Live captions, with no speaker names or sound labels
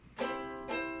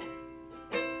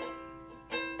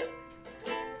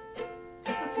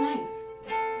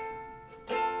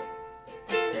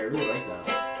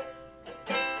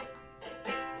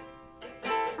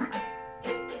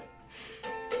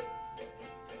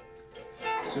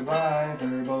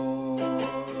Survivor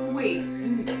Boy. Wait,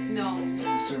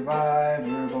 no.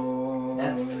 Survivor Boy.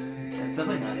 That's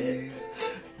definitely not it.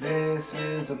 This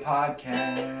is a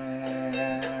podcast.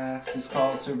 It's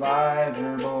called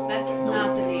Survivor Boy. That's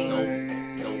not the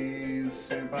name. Nope.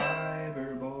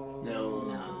 Survivor Boy.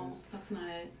 No, that's not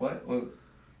it. What?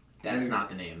 That's not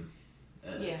the name.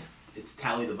 Yeah. It's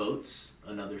Tally the Votes,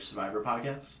 another Survivor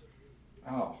podcast.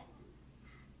 Oh.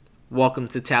 Welcome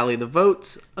to Tally the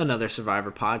Votes, another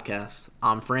Survivor podcast.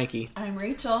 I'm Frankie. I'm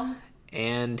Rachel.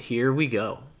 And here we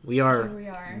go. We are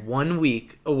 1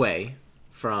 week away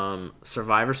from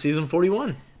Survivor Season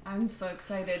 41. I'm so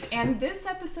excited. And this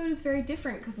episode is very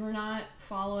different because we're not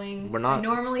following... I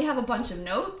normally have a bunch of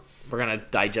notes. We're going to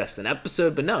digest an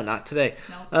episode, but no, not today.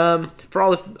 Nope. For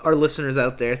all of our listeners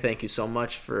out there, thank you so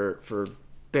much for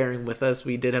bearing with us.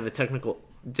 We did have a technical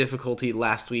difficulty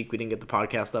last week. We didn't get the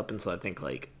podcast up until I think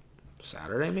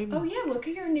Saturday, maybe? Oh, yeah, look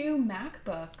at your new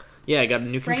MacBook. Yeah, I got a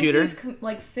new computer.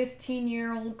 Frankie's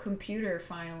 15-year-old computer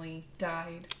finally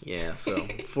died. Yeah, so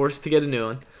forced to get a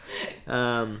new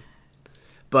one.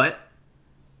 But,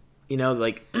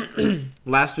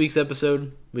 last week's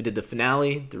episode, we did the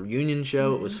finale, the reunion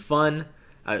show. Mm-hmm. It was fun.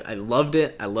 I loved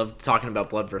it. I loved talking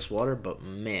about Blood vs. Water, but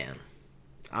man,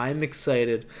 I'm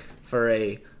excited for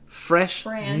a fresh,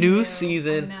 new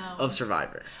season of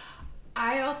Survivor.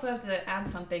 I also have to add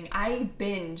something. I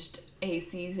binged a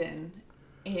season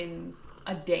in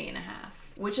a day and a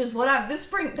half, which is what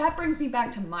that brings me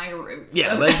back to my roots.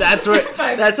 Yeah,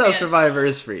 that's how Survivor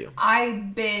is for you. I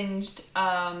binged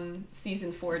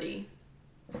season 40,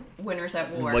 Winners at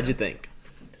War. What'd you think?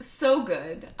 So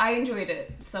good. I enjoyed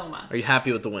it so much. Are you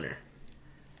happy with the winner?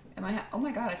 Oh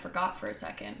my god, I forgot for a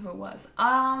second who it was.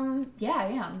 Yeah, I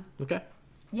am. Okay.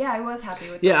 Yeah, I was happy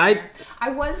with the winner. I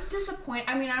was disappointed.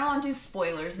 I mean, I don't want to do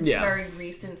spoilers. It's a very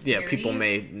recent series. Yeah, people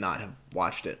may not have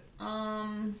watched it.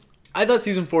 I thought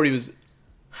season 40 was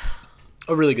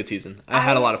a really good season. I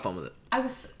had a lot of fun with it. I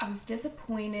was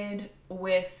disappointed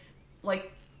with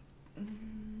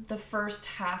the first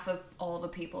half of all the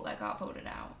people that got voted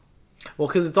out. Well,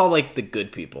 because it's all the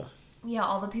good people. Yeah,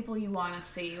 all the people you want to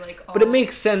see. But it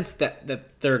makes sense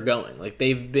that they're going.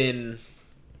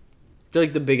 They're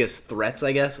the biggest threats,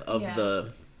 I guess, of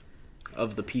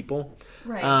the people.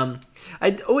 Right. I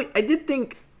did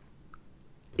think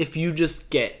if you just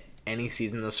get any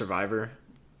season of Survivor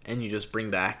and you just bring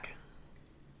back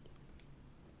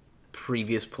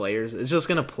previous players, it's just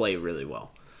gonna play really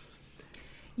well.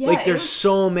 Yeah, there's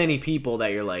so many people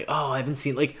that you're I haven't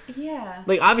seen yeah.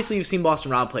 Obviously you've seen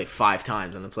Boston Rob play 5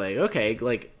 times and it's okay,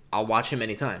 I'll watch him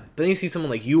anytime. But then you see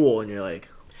someone like Yul and you're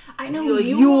I know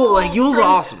Yul. Yul's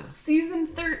awesome. Season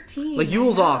 13.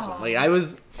 Yul's awesome.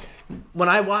 When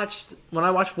I watched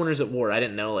Winners at War, I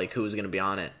didn't know who was gonna be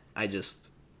on it.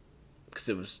 Because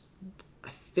it was, I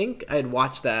think I had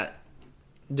watched that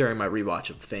during my rewatch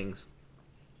of things,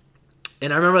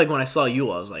 and I remember when I saw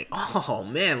Yul, I was oh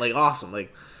man, awesome,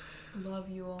 love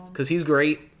Yul because he's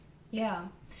great. Yeah,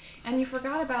 and you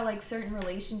forgot about certain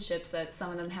relationships that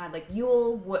some of them had.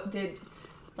 Yul did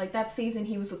that season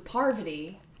he was with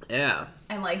Parvati. Yeah.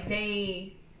 And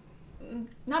they,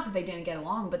 not that they didn't get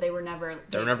along, but they were never...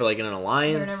 They were never in an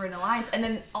alliance. They were never in an alliance. And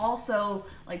then also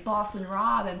Boston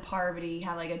Rob and Parvati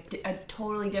had a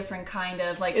totally different kind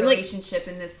of relationship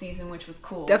in this season, which was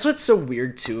cool. That's what's so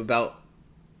weird too about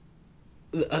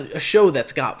a show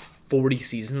that's got 40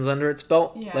 seasons under its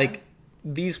belt. Yeah.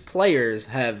 These players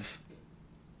have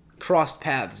crossed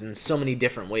paths in so many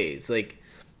different ways.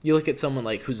 You look at someone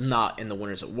who's not in the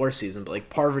Winners at War season, but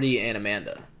Parvati and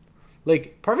Amanda.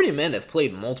 Parvati and Amanda have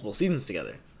played multiple seasons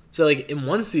together. So, in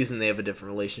one season they have a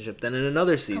different relationship than in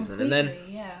another season. Completely, and then,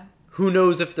 yeah. Who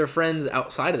knows if they're friends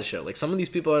outside of the show. Some of these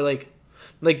people are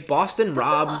Boston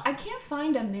Rob. I can't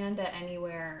find Amanda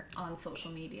anywhere on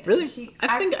social media. Really?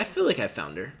 I feel like I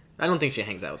found her. I don't think she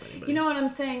hangs out with anybody. You know what I'm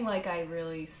saying? I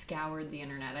really scoured the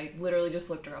internet. I literally just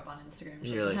looked her up on Instagram.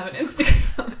 She doesn't have an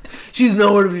Instagram. She's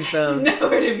nowhere to be found. She's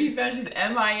nowhere to be found. She's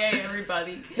MIA,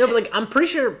 everybody. No, but I'm pretty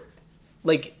sure,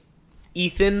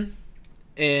 Ethan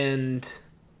and...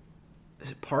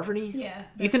 Is it Parvati? Yeah.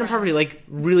 Ethan and Parvati,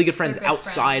 really good friends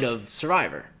outside of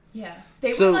Survivor. Yeah.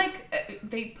 They were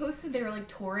they posted they were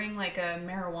touring a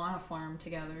marijuana farm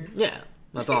together. Yeah.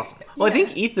 That's awesome. Well, yeah. I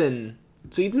think Ethan...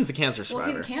 So Ethan's a cancer survivor.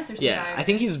 Well, he's a cancer survivor. Yeah, I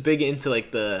think he's big into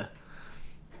the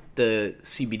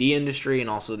CBD industry and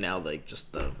also now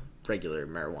just the regular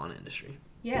marijuana industry.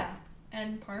 Yeah,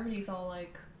 and Parvati's all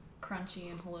crunchy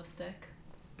and holistic.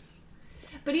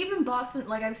 But even Boston,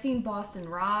 I've seen Boston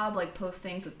Rob they post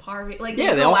things with Parvati.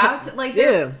 They go out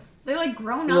to they're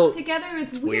grown up together.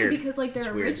 It's weird because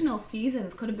their original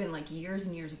seasons could have been years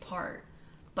and years apart.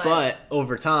 But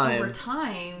over time,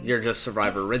 you're just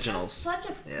Survivor it's Originals. Just such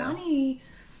a funny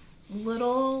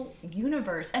little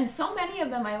universe, and so many of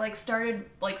them I like started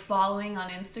like following on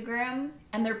Instagram,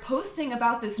 and they're posting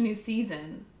about this new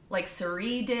season. Like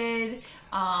Suri did,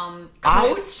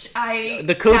 Coach.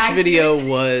 The Coach video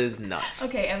was nuts.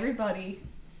 Okay, everybody,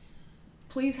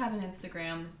 please have an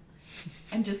Instagram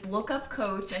and just look up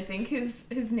Coach. I think his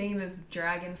name is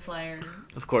Dragon Slayer.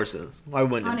 Of course it is. Why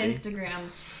wouldn't on it be? Instagram,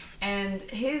 and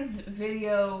his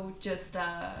video just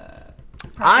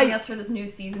prepping us for this new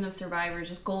season of Survivor is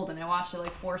just golden. I watched it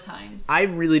like 4 times. I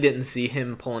really didn't see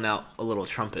him pulling out a little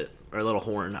trumpet or a little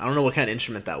horn. I don't know what kind of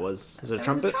instrument that was. Is it a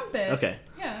trumpet? Was a trumpet. Okay.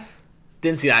 Yeah.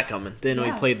 Didn't see that coming. Didn't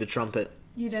know he played the trumpet.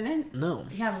 You didn't? No.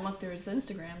 You haven't looked through his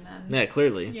Instagram then. Yeah,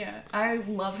 clearly. Yeah. I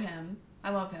love him.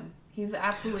 He's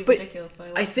absolutely ridiculous,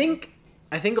 but I think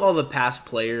all the past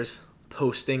players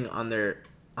posting on their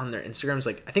Instagrams,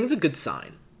 like, I think it's a good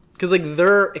sign. Because, like,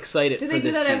 they're excited for this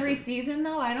season. Do they do that every season,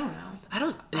 though? I don't know. I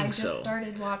don't think so. I just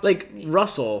started watching. Like,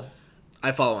 Russell,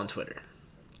 I follow on Twitter.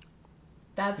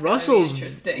 That's Russell's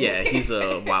interesting. Yeah, he's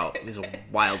a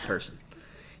wild person.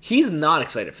 He's not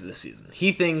excited for this season.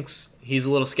 He thinks he's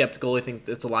a little skeptical. He thinks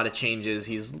it's a lot of changes.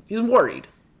 He's worried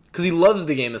because he loves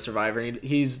the game of Survivor. And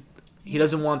he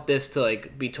doesn't want this to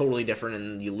like be totally different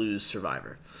and you lose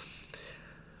Survivor.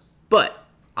 But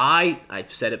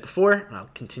I've said it before and I'll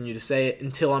continue to say it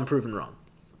until I'm proven wrong.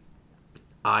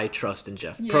 I trust in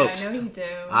Jeff Probst. I know you do.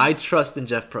 I trust in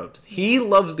Jeff Probst. He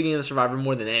loves the game of Survivor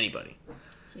more than anybody.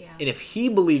 Yeah. And if he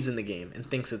believes in the game and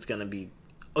thinks it's going to be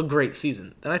a great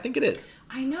season, then I think it is.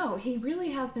 I know. He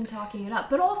really has been talking it up.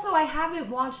 But also, I haven't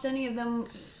watched any of them,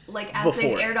 like, as Before.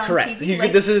 they've aired on Correct.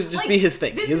 TV. This is just be his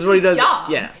thing. This is is what he his does. job.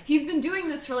 Yeah. He's been doing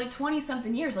this for, like,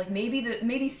 20-something years. Like, maybe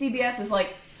CBS is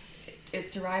like, is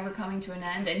Survivor coming to an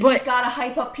end? And he's got to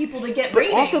hype up people to get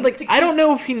ratings. But also, like, I don't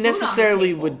know if he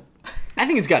necessarily would... I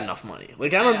think he's got enough money.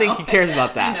 Like, I don't think he cares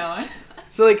about that. I know.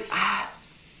 So, like,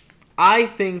 I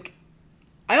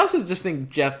also just think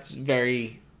Jeff's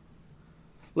very...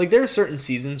 Like, there are certain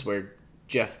seasons where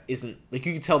Jeff isn't... Like,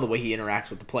 you can tell the way he interacts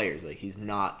with the players. Like, he's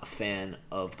not a fan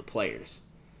of the players.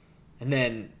 And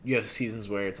then you have seasons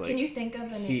where it's like... Can you think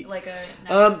of an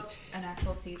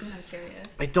actual season? I'm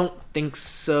curious. I don't think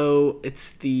so.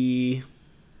 It's the...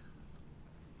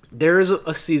 There is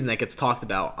a season that gets talked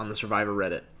about on the Survivor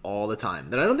Reddit all the time.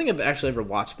 That I don't think I've actually ever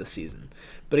watched this season.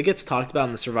 But it gets talked about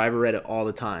on the Survivor Reddit all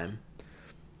the time.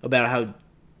 About how,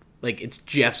 like, it's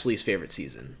Jeff's least favorite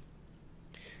season.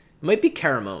 It might be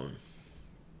Caramone.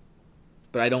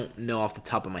 But I don't know off the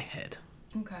top of my head.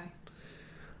 Okay.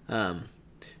 But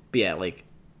yeah, like,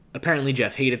 apparently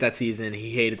Jeff hated that season.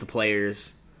 He hated the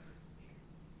players.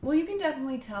 Well, you can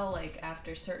definitely tell, like,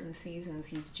 after certain seasons,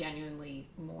 he's genuinely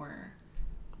more...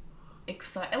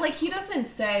 excited. Like, he doesn't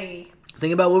say...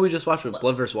 Think about what we just watched with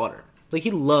Blood vs. Water. Like,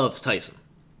 he loves Tyson.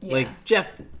 Yeah. Like,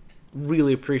 Jeff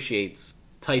really appreciates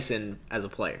Tyson as a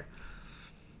player.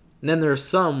 And then there's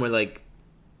some where, like,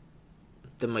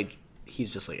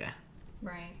 he's just like, eh.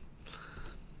 Right.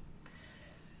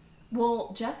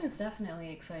 Well, Jeff is definitely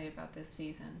excited about this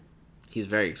season. He's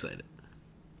very excited.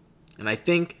 And I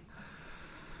think...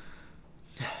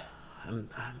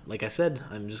 like I said,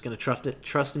 I'm just going to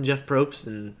trust in Jeff Probst,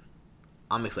 and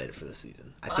I'm excited for this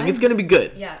season. I think it's going to be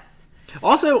good. Yes.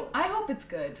 Also, I hope it's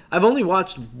good. I've only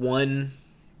watched one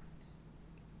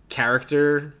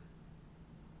character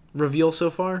reveal so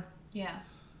far. Yeah.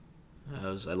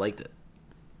 I liked it.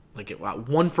 Like, it, wow,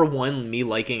 1 for 1, me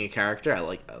liking a character, I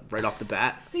like right off the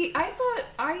bat. See, I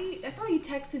thought you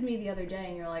texted me the other day,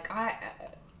 and you're like,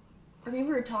 or maybe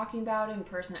we were talking about it in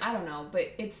person. I don't know, but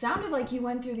it sounded like you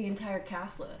went through the entire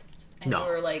cast list. And you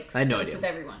were, like, I had no idea. with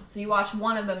everyone. So you watched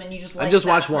one of them, and you just liked I just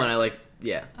watched that one. person. I like,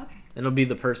 yeah. Okay. And it'll be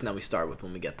the person that we start with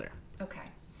when we get there. Okay.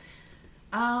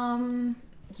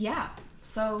 Yeah.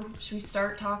 So, should we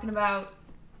start talking about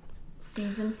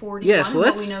season 41? Yeah, so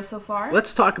what we know so far?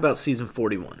 Let's talk about season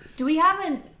 41. Do we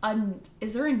have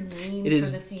is there a name for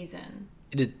the season?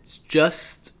 It is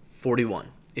just 41.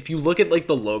 If you look at, like,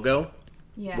 the logo,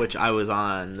 which I was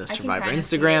on the Survivor Instagram.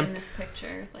 See it in this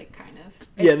picture, like, kind of.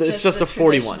 It's just a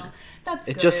 41. That's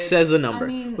good. It just says a number, I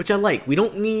mean, which I like. We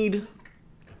don't.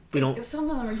 Some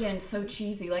of them are getting so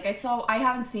cheesy. Like, I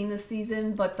haven't seen this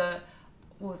season, but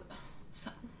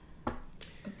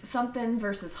something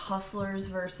versus Hustlers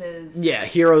versus... Yeah,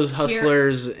 Heroes,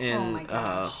 Hustlers, and... Oh my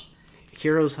gosh.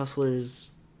 Heroes, Hustlers...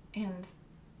 And...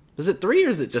 Is it 3 or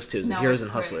is it just 2? Is it Heroes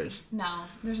and 3. Hustlers? No,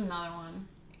 there's another one.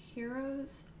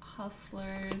 Heroes,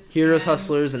 Hustlers...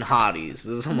 Hustlers, and Hotties. Is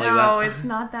it something like that? No, it's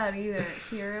not that either.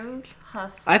 Heroes,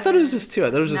 Hustlers... I thought it was just 2.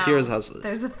 I thought it was just Heroes, Hustlers.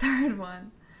 There's a third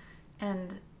one.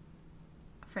 And...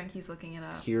 Frankie's looking it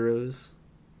up. Heroes,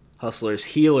 hustlers,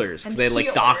 healers, because they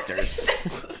like doctors.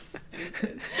 So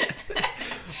stupid.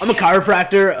 I'm a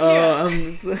chiropractor.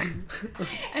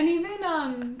 And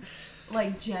even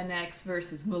like Gen X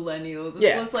versus millennials.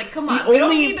 It's like, come on, we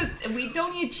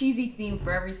don't need a cheesy theme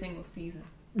for every single season.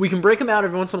 We can break them out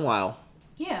every once in a while.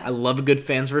 Yeah. I love a good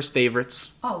fans versus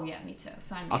favorites. Oh yeah, me too.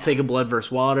 Sign me I'll up. take a blood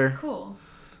versus water. Cool.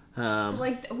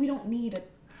 Like we don't need a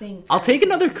thing. I'll take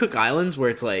another Cook Islands where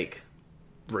it's like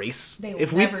race. They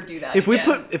will never do that. If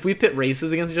we pit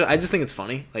races against each other, I just think it's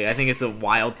funny. Like I think it's a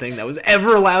wild thing that was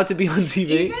ever allowed to be on TV.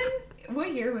 Even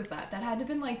what year was that? That had to have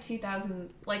been like 2000,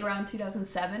 like around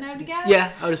 2007, I would guess.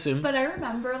 Yeah, I would assume. But I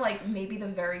remember like maybe the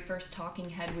very first talking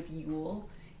head with Yule.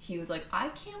 He was like, I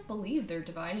can't believe they're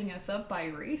dividing us up by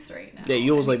race right now. Yeah,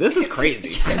 Yule was like, this is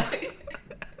crazy.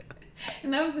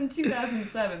 And that was in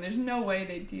 2007. There's no way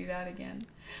they'd do that again.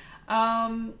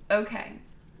 Okay.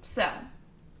 So.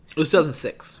 It was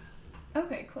 2006.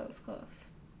 Okay, close.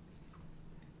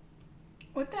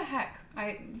 What the heck?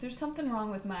 There's something wrong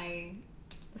with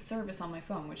the service on my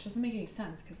phone, which doesn't make any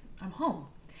sense because I'm home.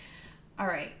 All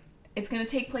right. It's going to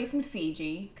take place in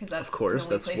Fiji because that's of course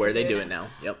the only that's place where they they do it now.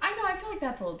 Yep. I know. I feel like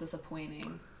that's a little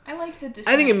disappointing. I like the different...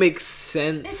 I think it makes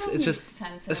sense. It it's just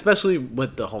sense. especially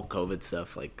with the whole COVID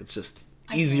stuff. Like it's just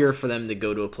easier for them to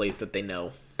go to a place that they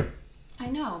know. I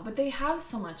know, but they have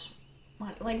so much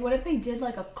money. Like, what if they did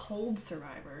like a cold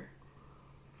Survivor?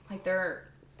 Like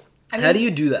How do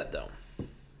you do that though?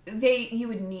 You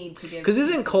would need to give... Because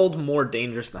isn't cold more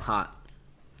dangerous than hot?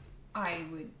 I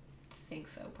would think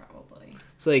so, probably.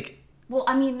 It's like... Well,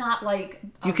 I mean, not like...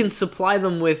 you can supply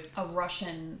them with... a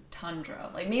Russian tundra.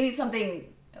 Like, maybe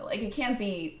something... Like, it can't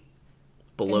be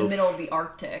below in the middle of the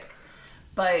Arctic.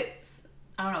 But,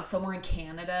 I don't know, somewhere in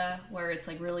Canada where it's,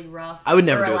 like, really rough. I would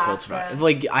never do Alaska. a cold Survivor. If,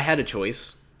 like, I had a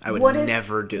choice, I would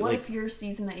never do... What like, if your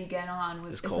season that you get on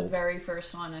is the very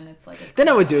first one and it's, like... Then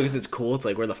I would do it because it's cool. It's,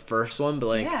 like, we're the first one, but,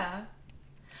 like... Yeah.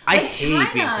 I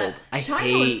hate being cold.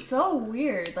 China was so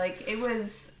weird. Like, it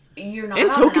was... You're not and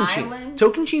on an island.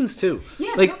 Tocantins too.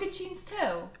 Yeah, like, Tocantins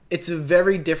too. It's a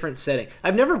very different setting.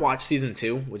 I've never watched season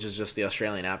 2, which is just the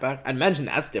Australian outback. I'd imagine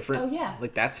that's different. Oh yeah.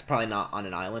 Like that's probably not on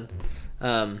an island.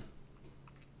 Right.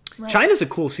 China's a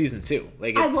cool season too.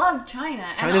 Like I love China,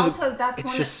 and also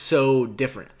it's just so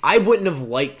different. I wouldn't have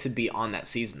liked to be on that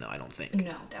season though. I don't think.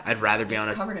 No, definitely. I'd rather be on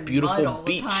a beautiful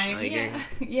beach. Like,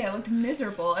 yeah, it looked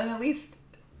miserable, and at least,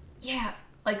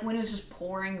 like when it was just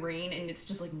pouring rain and it's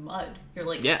just like mud. You're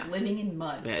like living in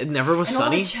mud. Yeah, it never was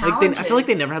sunny. Like I feel like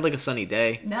they never had like a sunny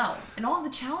day. No, and all the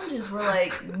challenges were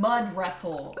like mud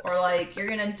wrestle or like you're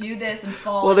gonna do this and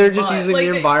fall. Well, they're just using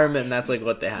the environment, and that's like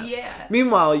what they have. Yeah.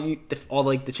 Meanwhile, all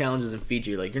like the challenges in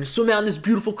Fiji, like you're gonna swim out in this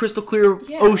beautiful crystal clear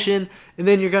ocean, and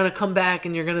then you're gonna come back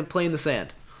and you're gonna play in the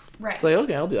sand. Right. It's like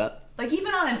okay, I'll do that. Like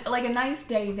even on a nice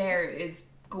day there is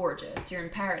gorgeous. You're in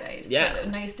paradise. Yeah. But a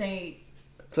nice day.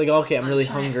 It's like, okay, I'm really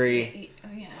hungry.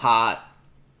 It's hot.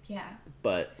 Yeah.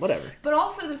 But whatever. But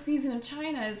also the season of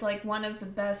China is like one of the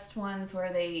best ones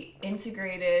where they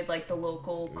integrated like the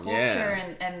local culture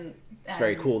and it's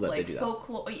very cool that like, they do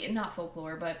folklore, not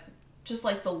folklore, but just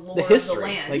like the lore history. of the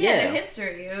land. Like, the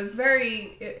history. It was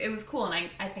it was cool, and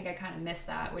I think I kind of missed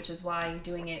that, which is why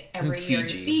doing it every year in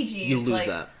Fiji, you lose like,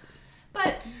 that.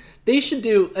 But they should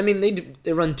do. I mean,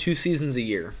 they run 2 seasons a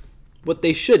year. What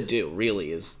they should do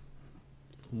really is.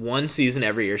 1 season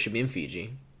every year should be in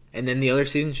Fiji, and then the other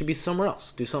season should be somewhere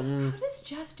else. Do something. How does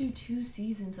Jeff do 2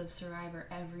 seasons of Survivor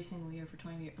every single year for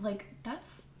 20 years? Like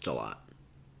it's a lot.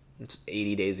 It's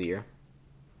 80 days a year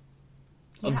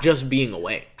of just being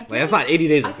away. Like that's not 80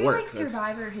 days of work. I feel like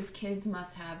Survivor, his kids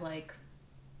must have like.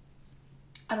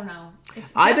 I don't know.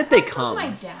 I bet they come. My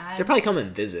dad. They probably come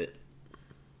and visit.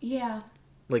 Yeah.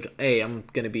 Like, hey, I'm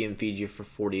gonna be in Fiji for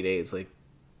 40 days. Like,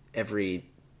 every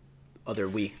other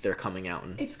week they're coming out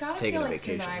and it's gotta taking feel a like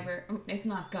vacation. Survivor. It's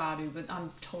not gotta, but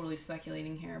I'm totally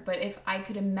speculating here. But if I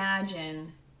could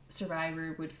imagine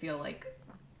Survivor would feel like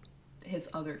his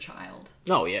other child.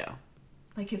 Oh yeah.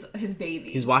 Like his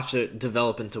baby. He's watched it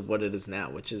develop into what it is now,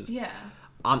 which is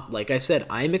like I said,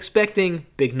 I'm expecting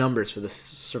big numbers for this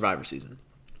Survivor season.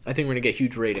 I think we're gonna get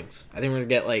huge ratings. I think we're gonna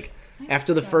get like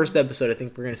after the first episode. I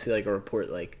think we're gonna see like a report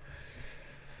like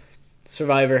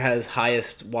Survivor has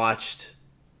highest watched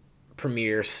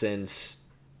premiere since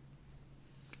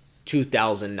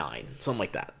 2009, something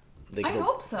like that. I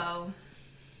hope so.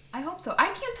 I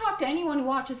can't talk to anyone who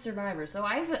watches Survivor, so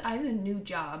I have a new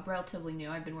job, relatively new.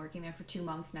 I've been working there for 2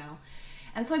 months now,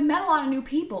 And so I've met a lot of new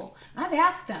people. And I've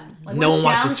asked them. Like, no one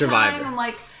watches downtime? Survivor. I'm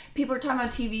like, people are talking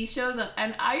about TV shows.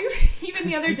 And I, even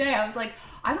the other day, I was like,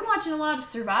 I've been watching a lot of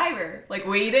Survivor. Like,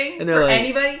 waiting for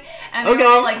anybody. And they're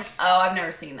all like, oh, I've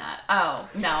never seen that. Oh,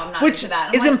 no, I'm not into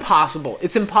that. Which is impossible.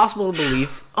 It's impossible to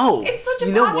believe. Oh, it's such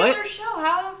a popular show.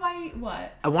 How have I,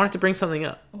 what? I wanted to bring something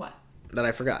up. What? That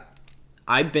I forgot.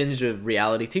 I binged a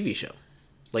reality TV show.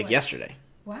 Like yesterday.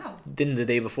 Wow. Didn't the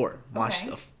day before. Watched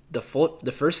the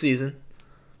first season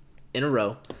in a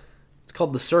row. It's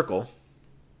called The Circle.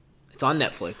 It's on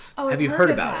Netflix. Oh, have you heard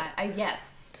about it?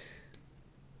 Yes.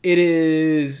 It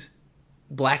is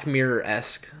Black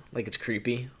Mirror-esque. Like, it's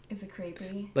creepy. Is it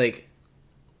creepy? Like,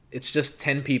 it's just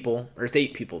 10 people, or it's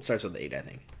 8 people. It starts with 8, I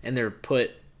think. And they're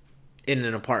put in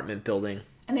an apartment building.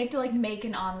 And they have to, like, make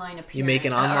an online appearance. You make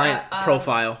an online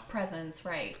profile. Presence,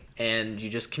 right. And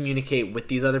you just communicate with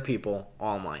these other people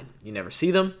online. You never see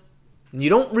them. And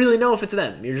you don't really know if it's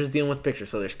them. You're just dealing with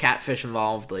pictures. So there's catfish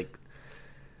involved. Like,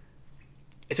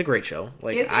 it's a great show.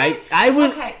 Like, I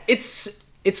would. Okay.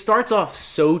 It starts off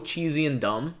so cheesy and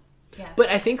dumb. Yeah. But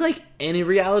I think, like, any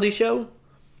reality show,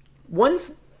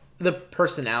 once the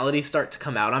personalities start to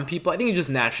come out on people, I think you just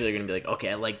naturally are going to be like, okay,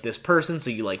 I like this person, so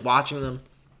you like watching them.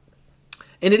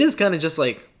 And it is kind of just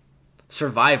like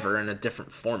Survivor in a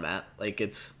different format. Like,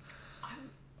 it's...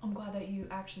 I'm glad that you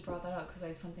actually brought that up because I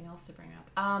have something else to bring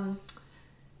up.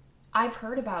 I've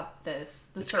heard about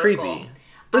this, The Circle. It's creepy.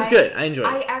 But it's good. I enjoy it.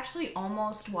 I actually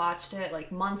almost watched it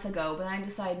like months ago, but then I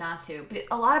decided not to. But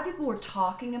a lot of people were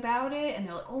talking about it, and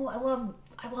they're like, "Oh,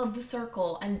 I love The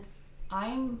Circle." And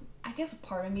I guess a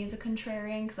part of me is a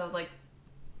contrarian because I was like,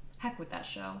 "Heck with that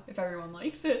show if everyone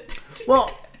likes it."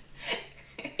 Well,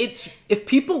 if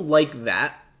people like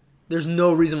that, there's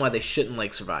no reason why they shouldn't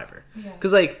like Survivor. Yeah.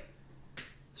 Because like,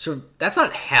 so that's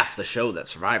not half the show that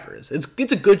Survivor is.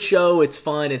 It's a good show. It's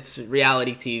fun. It's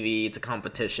reality TV. It's a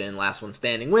competition. Last one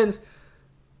standing wins.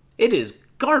 It is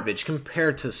garbage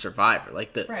compared to Survivor.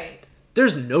 Like right.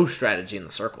 There's no strategy in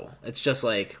The Circle. It's just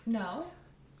like no,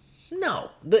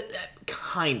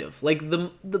 kind of like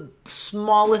the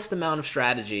smallest amount of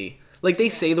strategy. Like they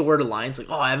say the word alliance. Like,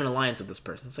 oh, I have an alliance with this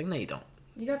person. It's like, no, you don't.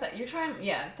 You got that. You're trying.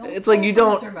 Yeah. It's like you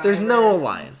don't. Survivor. There's no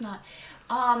alliance. It's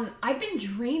not. I've been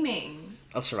dreaming.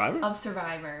 Of Survivor? Of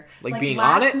Survivor. Like being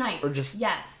on it? Night, or just...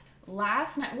 Yes.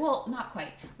 Last night... Well, not quite.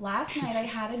 Last night I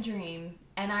had a dream,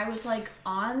 and I was, like,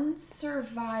 on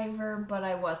Survivor, but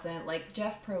I wasn't. Like,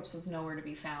 Jeff Probst was nowhere to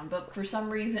be found, but for some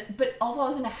reason... But also I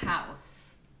was in a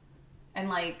house. And,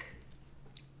 like,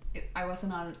 I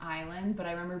wasn't on an island, but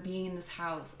I remember being in this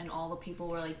house, and all the people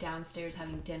were, like, downstairs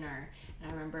having dinner. And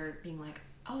I remember being like,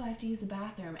 oh, I have to use the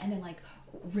bathroom. And then, like,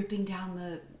 ripping down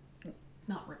the...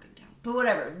 Not ripping down. But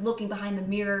whatever, looking behind the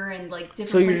mirror and like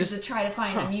different places to try to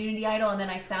find an immunity idol, and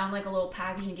then I found like a little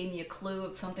package and gave me a clue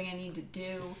of something I need to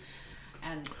do,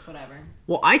 and whatever.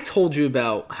 Well, I told you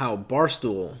about how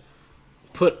Barstool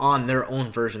put on their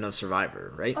own version of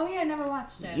Survivor, right? Oh yeah, I never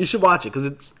watched it. You should watch it because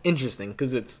it's interesting.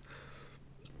 Because it's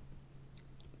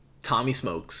Tommy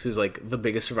Smokes, who's like the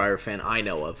biggest Survivor fan I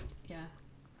know of. Yeah.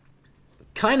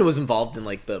 Kind of was involved in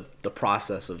like the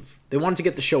process of they wanted to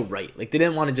get the show right. Like they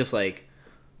didn't want to just like,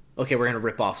 okay, we're gonna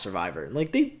rip off Survivor.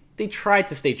 Like they tried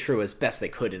to stay true as best they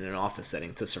could in an office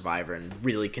setting to Survivor and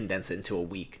really condense it into a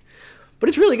week. But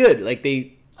it's really good. Like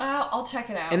I'll check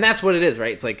it out. And that's what it is,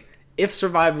 right? It's like if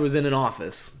Survivor was in an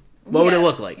office, what would it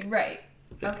look like? Right.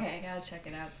 Okay, I gotta check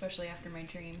it out, especially after my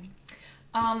dream.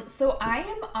 So I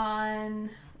am on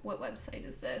what website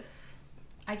is this?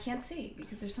 I can't see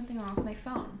because there's something wrong with my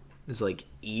phone. It's like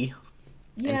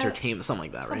Entertainment, something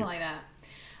like that, something right? Something like that.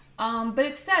 But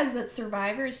it says that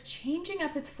Survivor is changing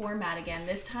up its format again.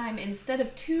 This time, instead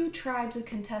of 2 tribes of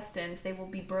contestants, they will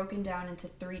be broken down into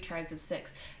 3 tribes of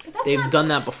 6. But they've done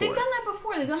that before. They've done that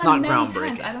before. They've done it's that not many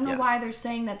groundbreaking. times. I don't know why they're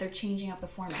saying that they're changing up the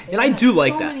format. They've and I do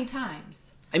like that. So many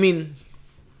times. I mean,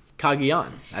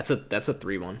 Cagayan. That's a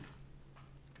 3-1.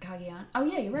 Cagayan. Oh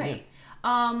yeah, you're right.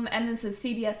 Yeah. And then it says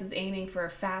CBS is aiming for a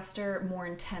faster, more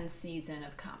intense season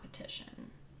of competition.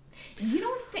 You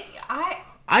don't think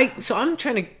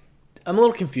I'm a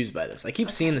little confused by this. I keep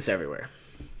seeing this everywhere.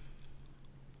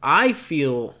 I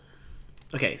feel...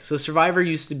 Okay, so Survivor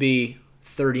used to be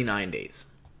 39 days.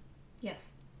 Yes.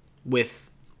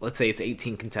 With, let's say it's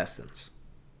 18 contestants.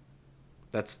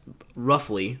 That's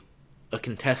roughly a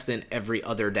contestant every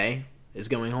other day is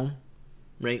going home,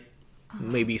 right? Uh-huh.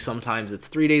 Maybe sometimes it's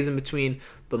 3 days in between,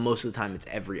 but most of the time it's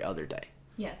every other day.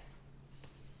 Yes.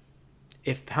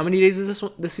 How many days is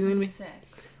this season going to be?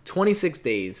 26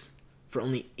 days for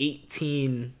only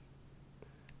 18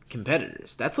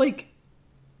 competitors. That's like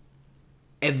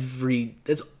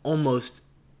that's almost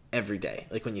every day,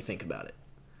 like when you think about it.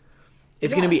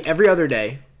 It's going to be every other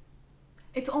day.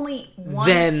 It's only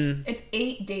it's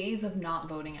 8 days of not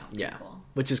voting out people.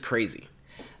 Which is crazy.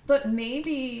 But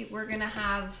maybe we're going to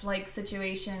have, like,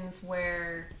 situations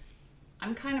where...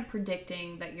 I'm kind of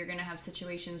predicting that you're going to have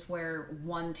situations where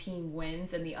one team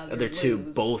wins and the other two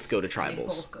lose, both go to tribals. They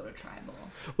both go to tribal.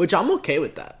 Which I'm okay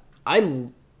with that. I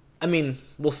mean,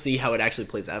 we'll see how it actually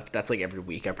plays out. If that's like every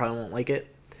week, I probably won't like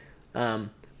it.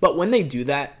 But when they do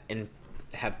that and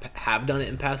have done it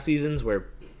in past seasons where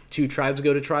 2 tribes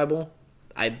go to tribal,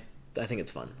 I think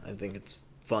it's fun. I think it's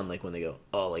fun, like, when they go,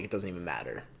 oh, like, it doesn't even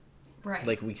matter. Right.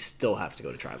 Like, we still have to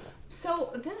go to tribal.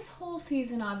 So this whole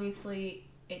season, obviously,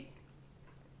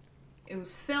 it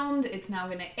was filmed, it's now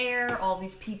going to air, all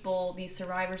these people, these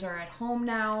survivors are at home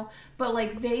now, but,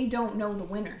 like, they don't know the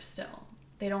winner still.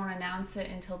 They don't announce it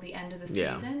until the end of the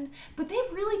season. But they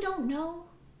really don't know.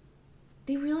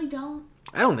 They really don't.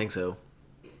 I don't think so.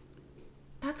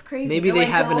 That's crazy. Maybe they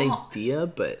have an idea,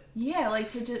 but... Yeah, like,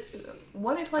 to just...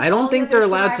 What if, like, I don't think they're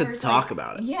allowed to Survivors, talk like,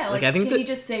 about it. Yeah, like, I think can you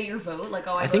just say your vote? Like,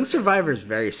 oh, I think Survivor's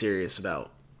very serious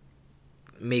about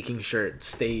making sure it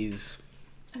stays...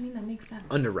 I mean, that makes sense.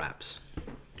 Under wraps.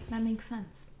 That makes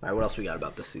sense. All right, what else we got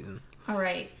about this season? All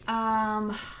right.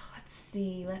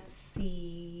 Let's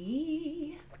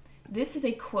see. This is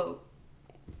a quote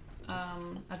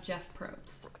of Jeff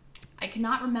Probst. I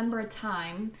cannot remember a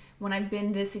time when I've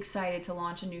been this excited to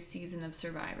launch a new season of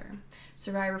Survivor.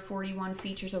 Survivor 41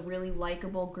 features a really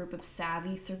likable group of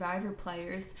savvy Survivor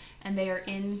players, and they are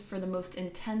in for the most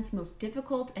intense, most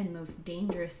difficult, and most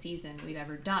dangerous season we've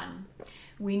ever done.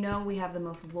 We know we have the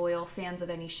most loyal fans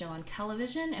of any show on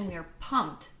television, and we are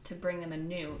pumped to bring them a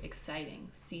new, exciting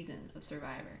season of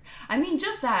Survivor. I mean,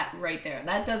 just that right there,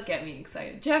 that does get me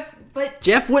excited.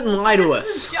 Jeff wouldn't lie to us.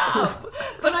 This is his job.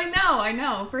 But I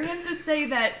know. For him to say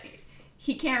that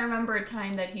he can't remember a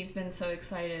time that he's been so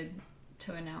excited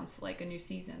to announce, like, a new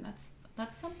season,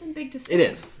 that's something big to say. It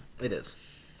is.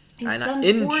 He's done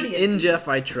 40 in Jeff,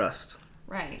 I trust.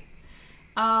 Right.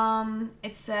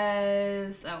 It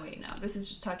says, oh wait, no, this is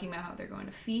just talking about how they're going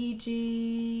to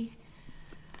Fiji.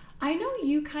 I know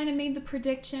you kind of made the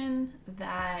prediction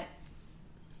that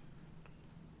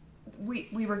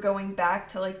we were going back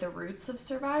to, like, the roots of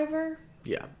Survivor.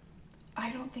 Yeah.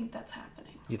 I don't think that's happening.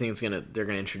 You think they're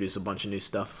gonna introduce a bunch of new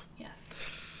stuff? Yes.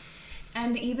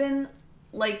 And even,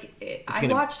 like, I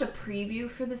watched a preview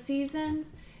for the season,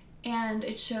 and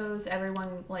it shows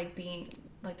everyone, like, being,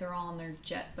 like, they're all on their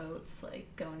jet boats,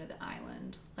 like, going to the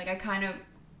island. Like,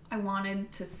 I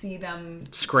wanted to see them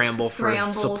scramble for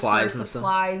supplies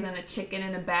and a chicken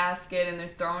in a basket, and they're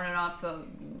throwing it off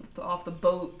the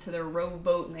boat to their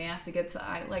rowboat, and they have to get to the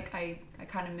island. Like, I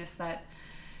kind of miss that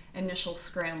initial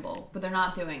scramble, but they're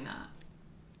not doing that.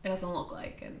 It doesn't look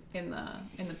like in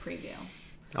the preview.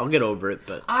 I'll get over it,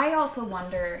 but I also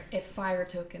wonder if fire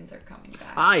tokens are coming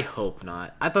back. I hope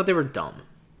not. I thought they were dumb.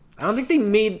 I don't think they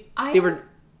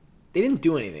didn't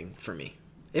do anything for me.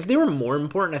 If they were more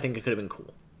important, I think it could have been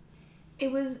cool.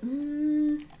 It was,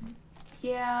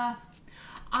 yeah.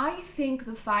 I think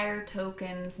the fire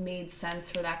tokens made sense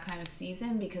for that kind of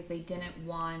season because they didn't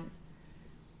want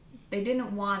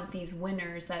these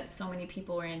winners that so many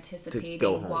people were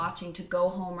anticipating watching to go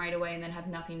home right away and then have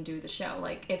nothing to do with the show.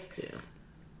 Like, if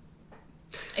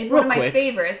one of my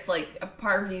favorites, like,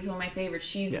 Parvati is one of my favorites,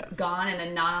 she's gone and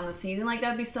then not on the season, like,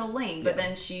 that'd be so lame. But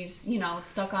then she's,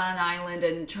 stuck on an island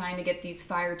and trying to get these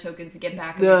fire tokens to get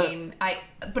back in the game.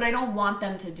 But I don't want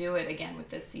them to do it again with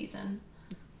this season.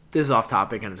 This is off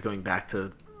topic and it's going back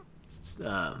to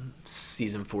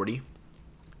season 40.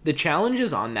 The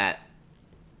challenges on that,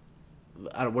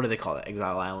 what do they call it?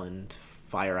 Exile Island,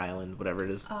 Fire Island, whatever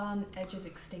it is. Edge of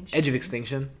Extinction. Edge of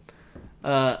Extinction.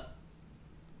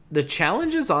 The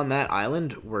challenges on that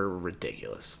island were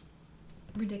ridiculous.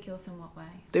 Ridiculous in what way?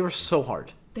 They were so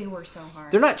hard. They were so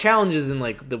hard. They're not challenges in,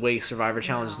 like, the way Survivor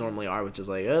challenges normally are, which is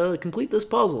like, complete this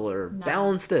puzzle or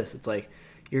balance this. It's like,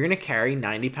 you're going to carry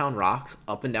 90-pound rocks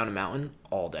up and down a mountain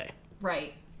all day.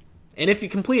 Right. And if you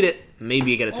complete it, maybe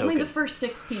you get a token. Only the first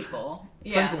 6 people.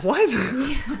 It's like, what?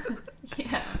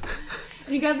 Yeah.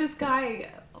 And you got this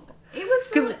guy. It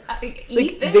was really...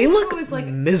 Ethan, they look was, like,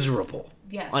 miserable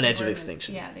on Edge of Extinction.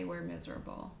 Extinction. Yeah, they were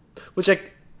miserable. Which,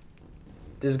 like,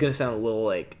 this is going to sound a little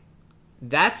like...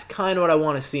 That's kind of what I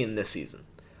want to see in this season.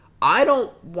 I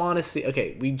don't want to see...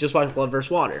 Okay, we just watched Blood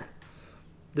vs. Water.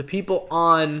 The people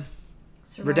on...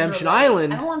 Redemption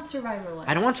Island. I don't want Survivor Light.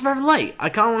 I don't want Survivor Light. I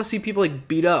kind of want to see people, like,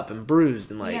 beat up and bruised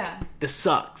and, like, this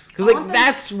sucks. Because, like,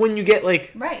 that's when you get,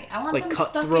 like... Right. I want like, them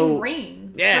stuck in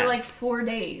rain for, like, 4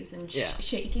 days and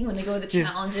shaking when they go to the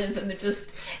challenges and they're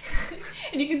just...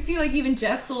 and you can see, like, even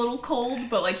Jeff's a little cold,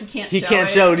 but, like, he can't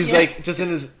show it. He's, like, just in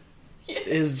his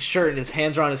his shirt and his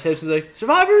hands are on his hips. He's like,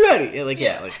 Survivor ready.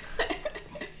 Yeah.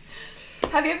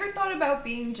 Have you ever thought about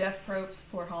being Jeff Probst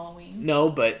for Halloween? No,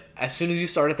 but as soon as you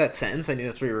started that sentence, I knew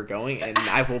that's where you were going, and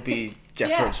I will be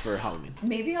Jeff Probst for Halloween.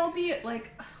 Maybe I'll be,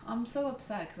 I'm so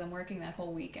upset because I'm working that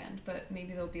whole weekend, but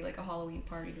maybe there'll be, a Halloween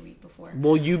party the week before.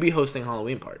 Will you be hosting a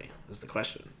Halloween party, is the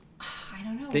question. I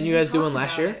don't know. Didn't you guys do one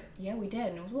last year? Yeah, we did,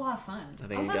 and it was a lot of fun.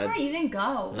 That's right, you didn't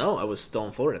go. No, I was still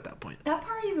in Florida at that point. That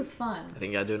party was fun. I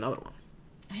think you gotta do another one.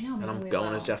 I know, maybe and I'm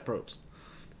going as Jeff Probst.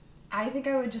 I think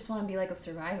I would just want to be a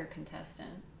Survivor contestant.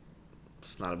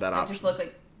 It's not a bad option. Just look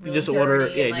really you just dirty, order,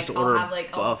 and, just order I'll have,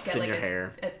 a buff in your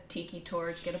hair. A tiki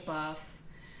torch, get a buff.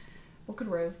 What could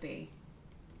Rose be?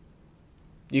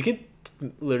 You could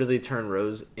literally turn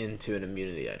Rose into an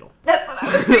immunity idol. That's what I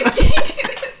was thinking.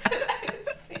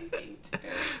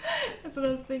 That's what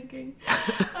I was thinking.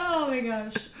 Oh my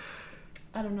gosh.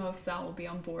 I don't know if Sal will be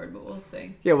on board, but we'll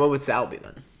see. Yeah, what would Sal be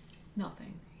then?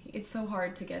 Nothing. It's so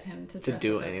hard to get him to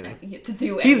do anything.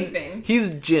 Anything. He's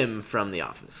Jim from The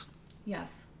Office.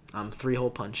 Yes. I'm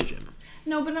 3-hole punch Jim.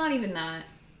 No, but not even that.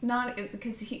 Not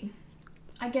because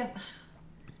I guess.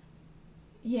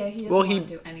 Yeah, he doesn't want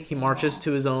to do anything. He marches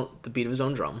to the beat of his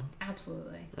own drum.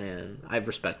 Absolutely. And I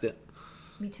respect it.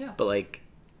 Me too. But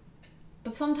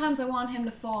But sometimes I want him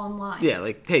to fall in line. Yeah,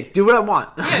 hey, do what I want.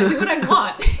 Yeah, do what I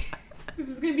want. This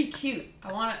is gonna be cute.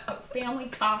 I want a family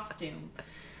costume.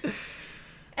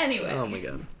 Anyway. Oh my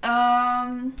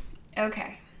god.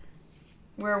 Okay.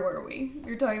 Where were we?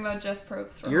 You're talking about Jeff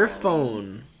Probst. Your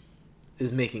phone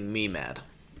is making me mad.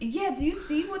 Yeah, do you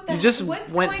see what that? You just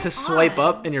went to swipe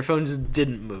up and your phone just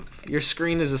didn't move. Your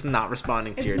screen is just not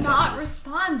responding to your touches. It's not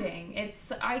responding.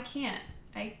 I can't.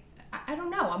 I don't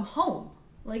know. I'm home.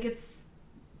 Is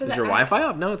your Wi-Fi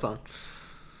off? No, it's on.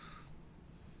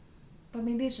 But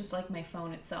maybe it's just my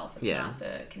phone itself. It's not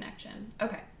the connection.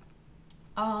 Okay.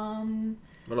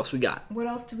 What else we got? What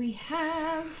else do we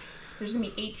have? There's going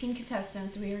to be 18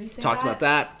 contestants. Did we already say Talked about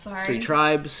that. Sorry. 3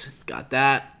 tribes. Got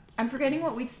that. I'm forgetting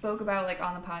what we spoke about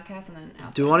on the podcast and then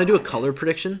outside. Do we want to do a color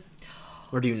prediction?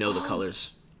 Or do you know the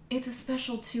colors? It's a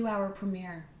special 2-hour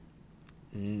premiere.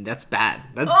 That's bad.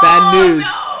 That's bad news.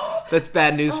 No! That's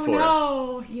bad news for us.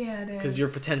 Oh, no. Yeah, it is. Because you're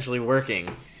potentially working.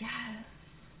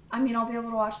 Yes. I mean, I'll be able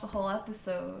to watch the whole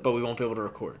episode. But we won't be able to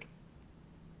record.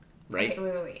 Right?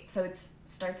 Okay, wait. So it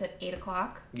starts at 8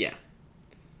 o'clock? Yeah.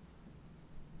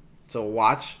 So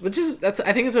watch. I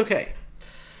think it's okay.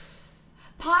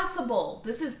 Possible.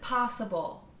 This is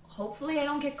possible. Hopefully I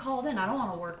don't get called in. I don't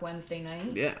want to work Wednesday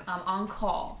night. Yeah. I'm on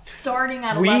call. Starting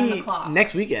at 11 o'clock.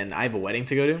 Next weekend, I have a wedding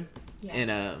to go to. Yeah.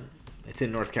 And it's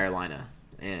in North Carolina.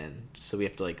 And so we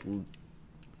have to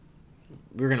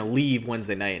we're going to leave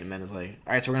Wednesday night. And Amanda's like,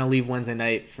 all right, so we're going to leave Wednesday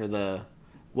night for the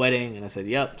wedding. And I said,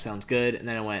 yep, sounds good. And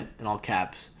then I went in all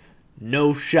caps,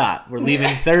 no shot. We're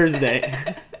leaving Thursday.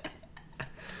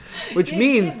 Which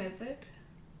means... You can't miss it.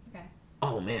 Okay.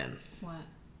 Oh, man. What?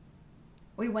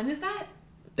 Wait, when is that?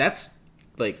 That's,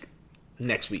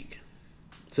 next week.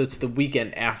 So it's the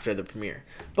weekend after the premiere.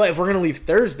 But if we're going to leave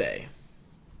Thursday,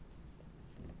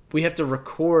 we have to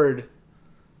record...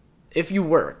 If you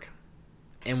work,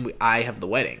 and I have the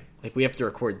wedding, we have to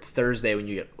record Thursday when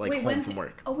you get, home from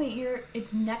work. Oh, wait,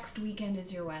 it's next weekend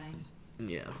is your wedding.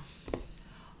 Yeah.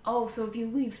 Oh, so if you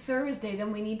leave Thursday,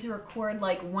 then we need to record,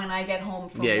 when I get home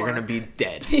from work. Yeah, you're going to be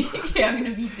dead. Yeah, I'm going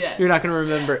to be dead. You're not going to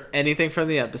remember anything from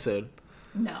the episode.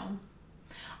 No.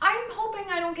 I'm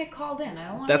hoping I don't get called in. I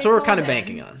don't want to That's what we're kind of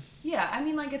banking on. Yeah, I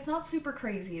mean, it's not super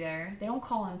crazy there. They don't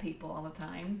call in people all the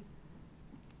time.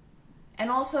 And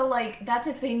also, that's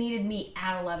if they needed me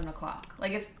at 11 o'clock.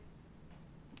 It's...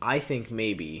 I think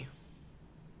maybe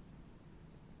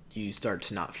you start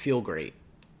to not feel great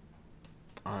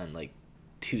on,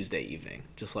 Tuesday evening.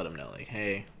 Just let them know,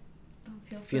 hey, don't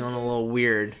feel feeling a little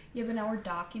weird. Yeah, but now we're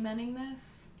documenting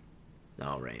this.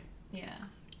 Oh, right. Yeah.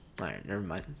 All right, never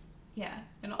mind. Yeah.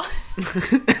 And all...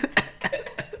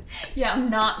 Yeah, I'm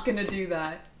not going to do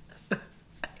that.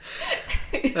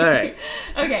 All right.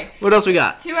 Okay. What else we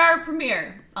got? 2-hour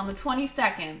premiere on the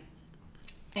 22nd.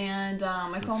 And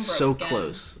my phone broke so again.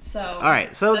 Close. So all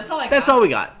right, so that's all I got. That's all we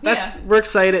got. Yeah. We're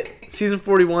excited. Season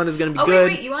 41 is going to be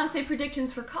good. Wait, you want to say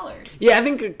predictions for colors? Yeah, I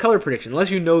think a color prediction, unless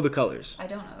you know the colors. I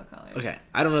don't know the colors. Okay,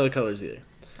 I don't know the colors either.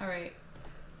 All right.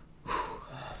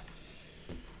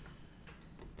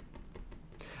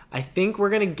 I think we're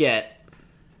going to get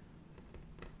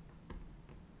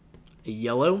a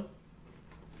yellow.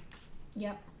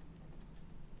 Yep.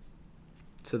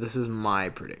 So this is my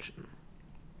prediction.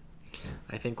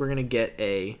 I think we're going to get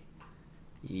a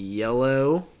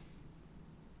yellow,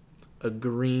 a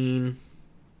green,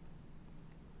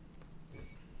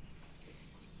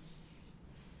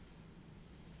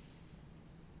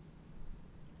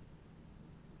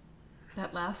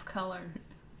 That last color.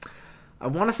 I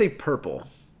want to say purple,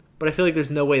 but I feel like there's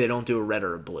no way they don't do a red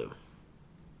or a blue.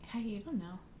 Hey, you don't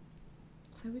know.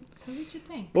 So what you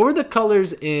think? What were the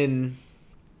colors in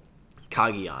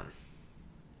Kagiyan?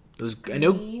 It was, I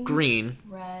know green.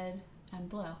 Red, and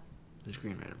blue. There's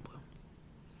green, red, and blue.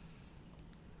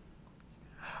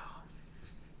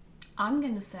 I'm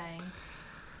going to say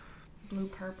blue,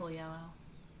 purple, yellow.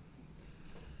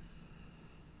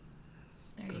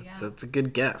 There you go. That's a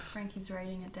good guess. Frankie's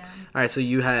writing it down. All right, so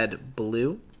you had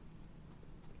blue,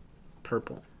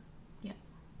 purple,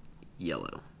 yellow.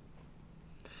 All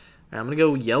right, I'm going to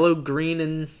go yellow, green,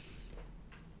 and...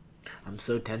 I'm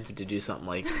so tempted to do something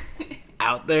like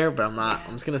out there, but I'm not. Yeah.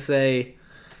 I'm just going to say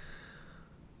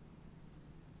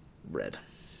red.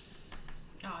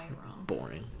 Oh, you're wrong.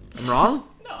 Boring. I'm wrong?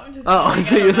 No, I'm just... Oh, I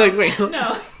thought you were like, wait.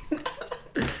 No.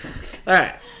 All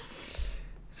right.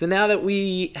 So now that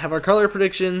we have our color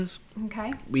predictions,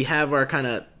 okay, we have our kind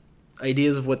of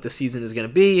ideas of what the season is going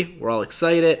to be. We're all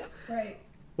excited. Right.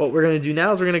 What we're going to do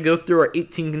now is we're going to go through our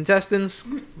 18 contestants,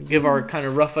 give our kind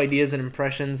of rough ideas and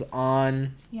impressions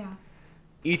on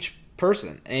each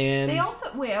person. And they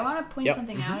also... Wait, I want to point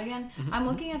something out again. I'm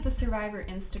looking at the Survivor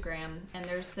Instagram, and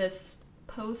there's this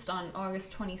post on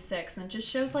August 26th, and it just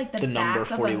shows like the back number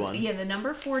 41. Of the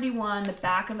number 41, the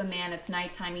back of a man. It's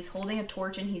nighttime. He's holding a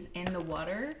torch and he's in the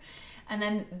water. And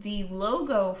then the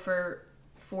logo for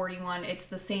 41, it's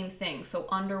the same thing. So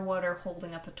underwater,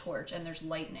 holding up a torch, and there's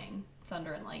lightning,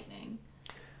 thunder and lightning.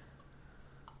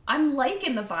 I'm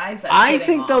liking the vibes. I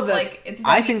think though that like,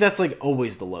 I think that's like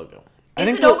always the logo.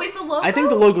 Is it always the logo? I think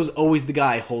the logo's always the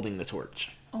guy holding the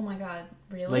torch. Oh my god,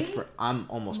 really? Like I'm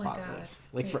almost positive. God.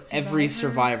 Like Wait, for Survivor? every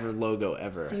Survivor logo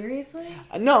ever. Seriously?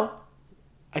 No,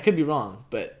 I could be wrong,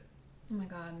 but oh my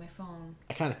god, my phone.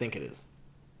 I kind of think it is.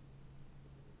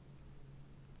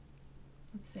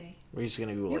 Let's see. We're just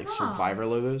gonna Google You're like wrong. Survivor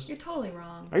logos. You're totally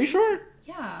wrong. Are you sure?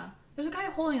 Yeah, there's a guy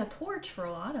holding a torch for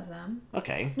a lot of them.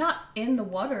 Okay. Not in the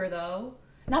water though.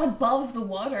 Not above the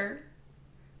water.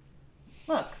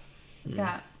 Look,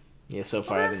 that. Yeah, so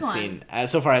far I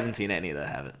haven't seen any that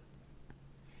have it.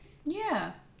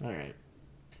 Yeah. All right.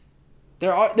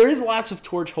 There is lots of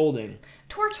torch holding,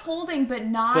 but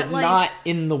not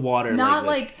in the water. Not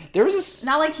like this.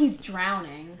 Not like he's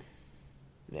drowning.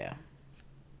 Yeah.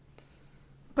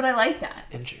 But I like that.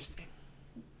 Interesting.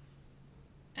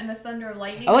 And the thunder,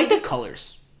 lightning. I like the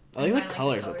colors. I like the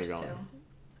colors that they're going. Too.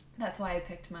 That's why I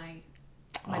picked my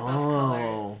buff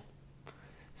colors.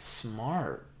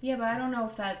 Smart. Yeah, but I don't know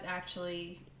if that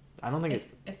actually... I don't think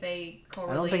if they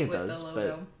correlate with the logo.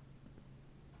 But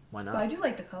why not? But I do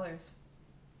like the colors.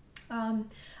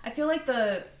 I feel like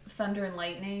the thunder and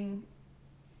lightning...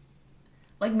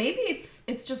 Like, maybe it's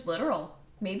just literal.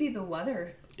 Maybe the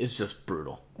weather... It's just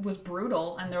brutal. Was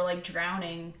brutal, and they're, like,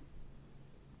 drowning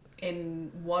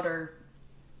in water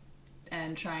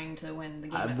and trying to win the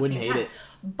game at the same time. I wouldn't hate it.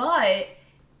 But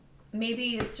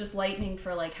maybe it's just lightning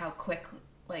for, like, how quick...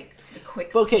 Like, the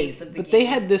quick pace of the game. But they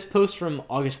had this post from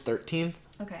August 13th.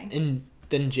 Okay. And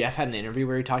then Jeff had an interview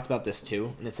where he talked about this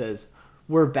too. And it says,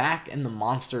 we're back and the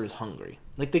monster is hungry.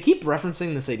 Like, they keep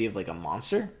referencing this idea of, like, a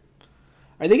monster.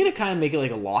 Are they going to kind of make it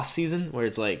like a Lost season where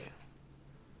it's like...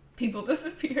 People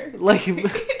disappear. Like...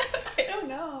 I don't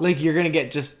know. Like, you're going to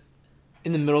get just...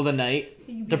 In the middle of the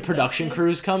night, the production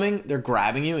crew's coming, they're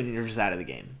grabbing you, and you're just out of the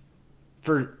game.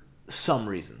 For some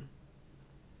reason.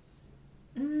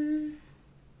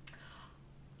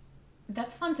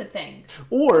 That's fun to think.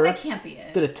 Or but that can't be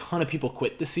it. Did a ton of people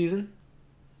quit this season?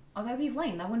 Oh, that'd be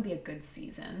lame. That wouldn't be a good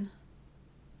season.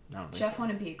 Jeff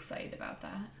wouldn't be excited about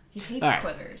that. He hates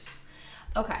quitters.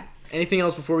 Okay. Anything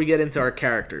else before we get into our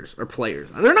characters or players?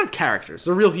 They're not characters.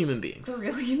 They're real human beings. They're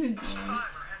real human beings.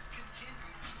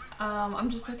 I'm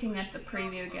just looking at the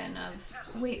preview again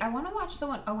of... Wait, I want to watch the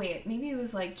one... Oh, wait. Maybe it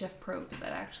was like Jeff Probst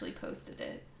that actually posted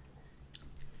it.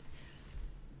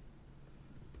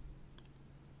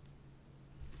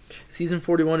 Season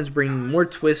 41 is bringing more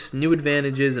twists, new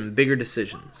advantages, and bigger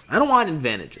decisions. I don't want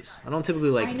advantages. I don't typically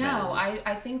like advantages. I know.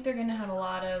 I think they're going to have a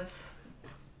lot of...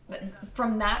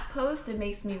 From that post, it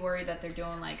makes me worried that they're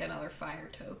doing like another fire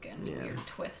token. Yeah. Weird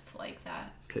twists like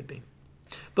that. Could be.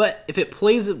 But if it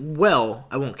plays well,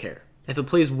 I won't care. If it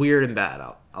plays weird and bad,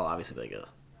 I'll obviously be like, ugh.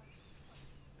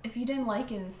 If you didn't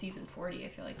like it in season 40, I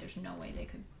feel like there's no way they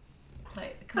could play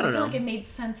it. Because I feel like it made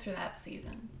sense for that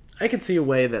season. I could see a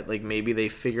way that like maybe they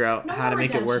figure out how to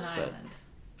make it work, Island.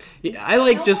 But yeah, I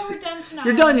like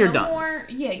you're done. You're done.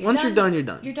 Once you're done, you're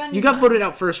done. You got voted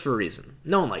out first for a reason.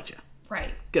 No one liked you.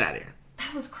 Right. Get out of here.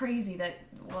 That was crazy. I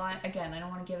don't want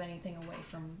to give anything away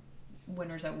from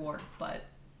Winners at War, but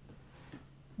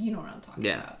You know what I'm talking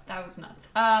about. That was nuts.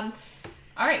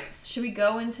 All right, should we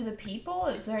go into the people?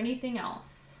 Is there anything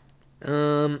else?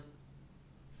 No,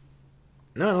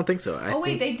 I don't think so.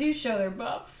 Wait, they do show their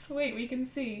buffs. Wait, we can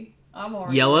see. I'm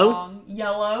already Yellow? wrong.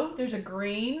 Yellow. There's a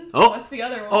green. Oh. What's the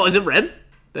other one? Oh, is it red?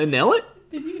 Did I nail it?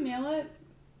 Did you nail it?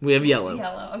 We have yellow.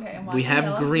 Yellow. Okay, I'm watching We have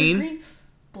yellow. green. There's green.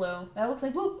 Blue. That looks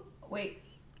like blue. Wait.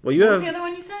 Well, you What have. was the other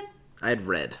one you said? I had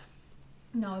red.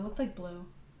 No, it looks like blue.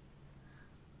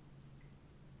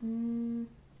 Blue.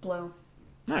 All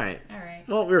right. All right.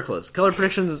 Well, we were close. Color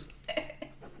predictions.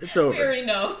 It's over. We already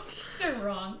know. They're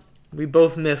wrong. We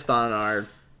both missed on our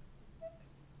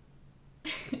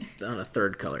on a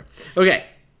third color. Okay,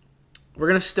 we're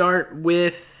gonna start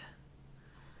with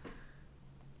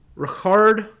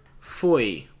Ricard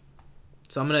Foy.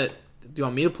 So I'm gonna. Do you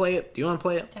want me to play it? Do you want to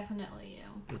play it? Definitely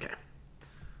you. Okay.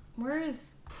 Where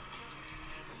is?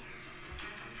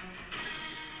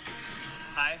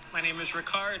 Hi, my name is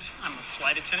Ricard. I'm a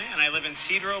flight attendant, and I live in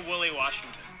Cedro Woolley,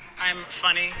 Washington. I'm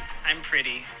funny, I'm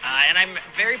pretty, and I'm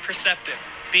very perceptive.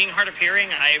 Being hard of hearing,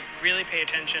 I really pay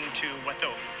attention to what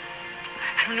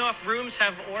I don't know if rooms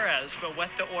have auras, but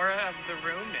what the aura of the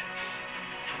room is.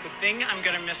 The thing I'm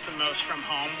going to miss the most from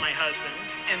home, my husband,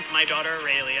 and my daughter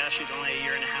Aurelia. She's only a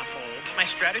year and a half old. My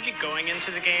strategy going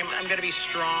into the game, I'm going to be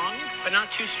strong, but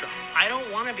not too strong. I don't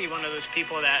want to be one of those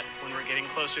people that, when we're getting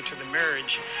closer to the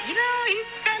merge,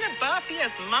 he's kind of buff, he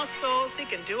has muscles, he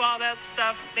can do all that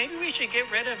stuff. Maybe we should get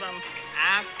rid of him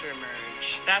after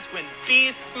merge. That's when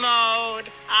beast mode,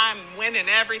 I'm winning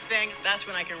everything. That's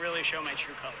when I can really show my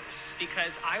true colors.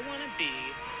 Because I want to be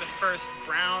the first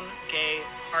brown, gay,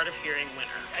 hard of hearing winner.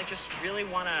 I just really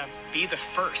want to be the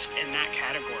first in that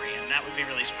category, and that would be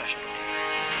really special to me.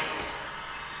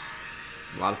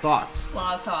 A lot of thoughts. A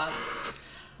lot of thoughts.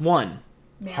 One.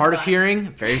 Man, hard of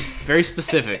hearing, very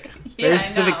specific. Very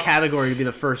specific category to be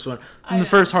the first one. I'm the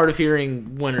first hard of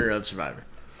hearing winner of Survivor.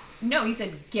 No, he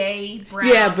said gay,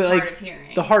 brown, but hard of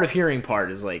hearing. The hard of hearing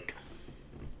part is like...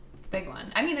 Big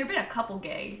one. I mean, there have been a couple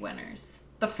gay winners.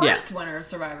 The first winner of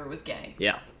Survivor was gay.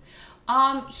 Yeah.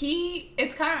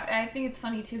 It's kind of, I think it's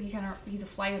funny too, he's a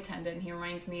flight attendant. He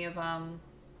reminds me of,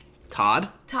 Todd?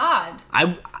 Todd.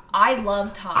 I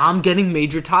love Todd. I'm getting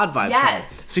major Todd vibes. Yes.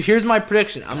 From him. So here's my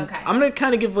prediction. I'm Okay. going to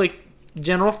kind of give like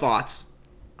general thoughts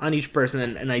on each person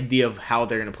and an idea of how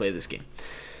they're going to play this game.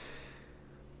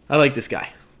 I like this guy.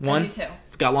 One, I do too.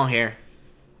 He's got long hair.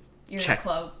 You're in a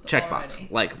club Checkbox. already.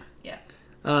 Like him. Yeah.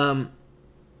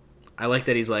 I like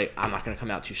that he's like, I'm not going to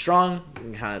come out too strong.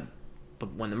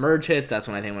 But when the merge hits, that's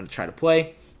when I think I'm going to try to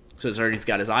play. So he's already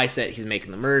got his eye set. He's making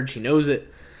the merge. He knows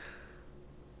it.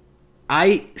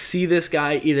 I see this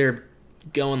guy either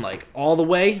going like all the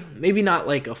way, maybe not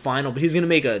like a final, but he's going to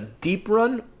make a deep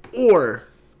run, or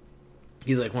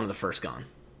he's like one of the first gone.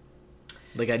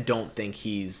 Like, I don't think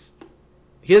he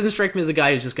doesn't strike me as a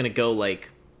guy who's just going to go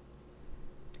like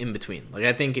in between. Like,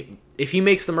 I think if he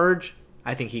makes the merge,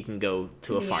 I think he can go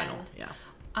to a final. End. Yeah.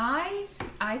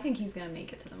 I think he's going to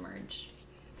make it to the merge.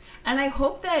 And I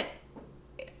hope that...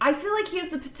 I feel like he has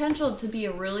the potential to be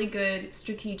a really good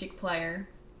strategic player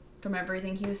from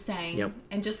everything he was saying. Yep.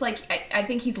 And just like... I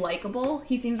think he's likable.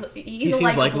 He's a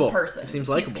likable person. He seems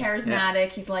likable. He's charismatic. Yeah.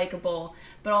 He's likable.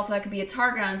 But also that could be a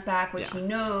target on his back, which he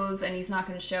knows, and he's not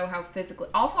going to show how physically...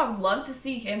 Also, I would love to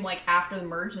see him like after the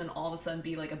merge and then all of a sudden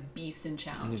be like a beast in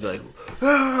challenges.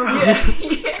 He'd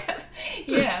be like...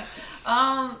 Yeah.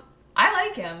 I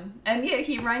like him, and yeah,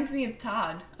 he reminds me of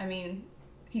Todd. I mean,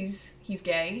 he's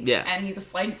gay, and he's a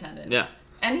flight attendant,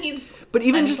 and he's. But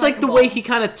even just like the way he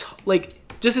kind of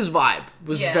just his vibe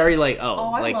was very like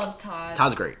I love Todd.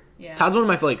 Todd's great. Yeah, Todd's one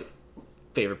of my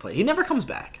favorite players. He never comes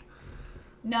back.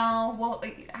 No, well,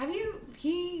 have you?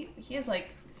 He is like,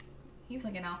 he's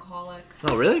like an alcoholic.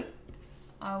 Oh really?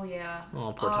 Oh yeah.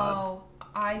 Oh poor Todd. Oh,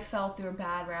 I fell through a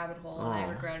bad rabbit hole and I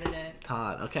regretted it.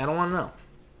 Todd. Okay, I don't want to know.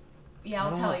 Yeah,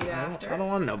 I'll tell you after. I don't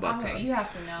want to know about Todd. Todd. You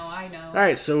have to know. I know. All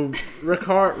right, so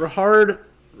Ricard.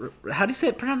 How do you say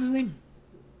it? Pronounce his name?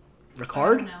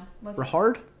 Ricard? No.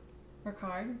 Ricard?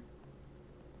 Ricard.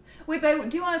 Wait,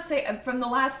 but do you want to say from the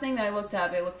last thing that I looked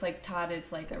up? It looks like Todd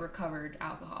is like a recovered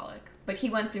alcoholic, but he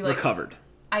went through like recovered.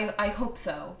 I hope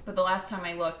so, but the last time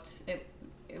I looked, it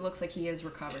looks like he is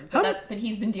recovered. But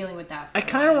he's been dealing with that. I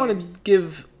kind of want to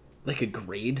give like a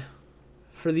grade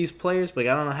for these players, but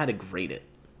I don't know how to grade it.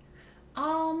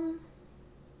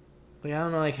 Like, I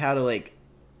don't know, like, how to, like...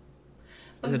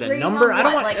 Is it a number? I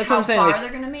don't want... Like, that's what I'm saying. How far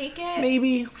they're going to make it?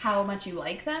 Maybe. How much you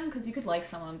like them? Because you could like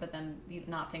someone, but then you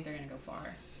not think they're going to go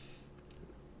far.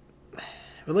 I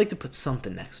would like to put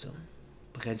something next to them.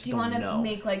 Like, I just don't know. Do you want to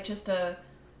make, like, just a...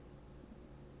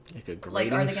 Like a grading scale? Like,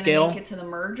 are they going to make it to the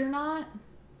merge or not?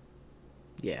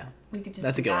 Yeah. We could just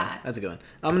That's do a good one. that. That's a good one.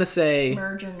 I'm gonna say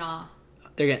Merge or nah.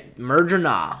 they're getting merge or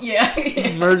nah.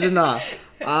 Yeah. Merge or nah.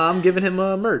 I'm giving him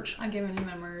a merge. I'm giving him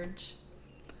a merge.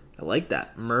 I like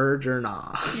that. Merge or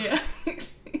nah. Yeah.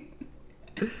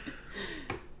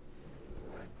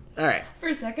 All right. For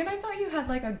a second, I thought you had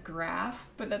like a graph,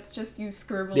 but that's just you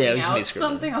scribbling out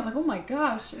something. I was like, oh my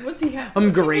gosh, what's he have?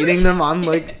 I'm grading them on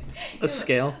like a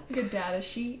scale. Like a data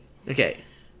sheet. Okay.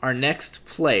 Our next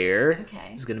player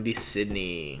Okay. is going to be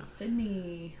Sydney.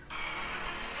 Sydney.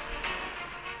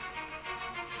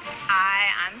 Hi,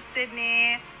 I'm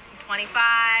Sydney. I'm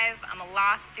 25. I'm a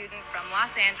law student from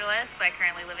Los Angeles, but I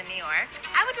currently live in New York.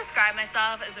 I would describe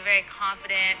myself as a very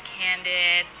confident,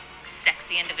 candid,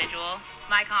 sexy individual.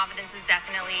 My confidence is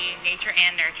definitely nature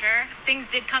and nurture. Things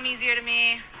did come easier to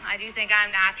me. I do think I'm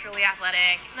naturally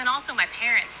athletic. And then also my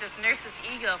parents just nursed this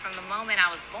ego from the moment I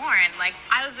was born. Like,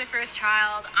 I was their first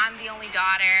child, I'm the only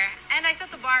daughter, and I set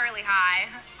the bar really high.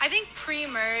 I think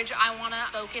pre-merge, I want to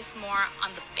focus more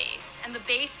on the base, and the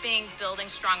base being building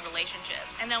strong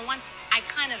relationships. And then once I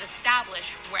kind of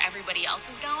establish where everybody else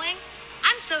is going,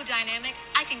 I'm so dynamic,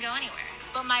 I can go anywhere.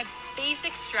 But my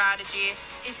basic strategy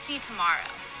is see tomorrow.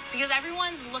 Because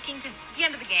everyone's looking to the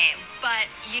end of the game, but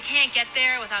you can't get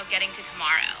there without getting to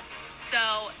tomorrow.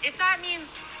 So if that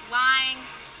means lying,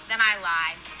 then I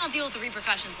lie. I'll deal with the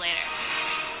repercussions later.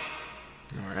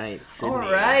 All right, Sydney. All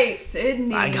right,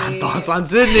 Sydney. I got thoughts on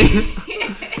Sydney.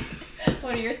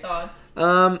 What are your thoughts?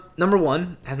 Number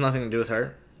one has nothing to do with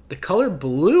her. The color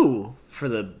blue for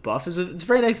the buff it's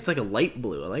very nice. It's like a light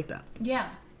blue. I like that. Yeah,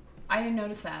 I didn't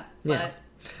notice that. Yeah.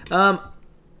 But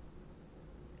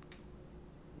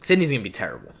Sydney's gonna be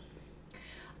terrible.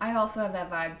 I also have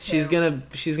that vibe too.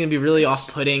 She's gonna be really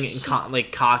off-putting and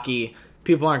like cocky.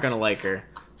 People aren't gonna like her.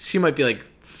 She might be like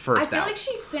first out. I feel like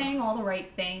she's saying all the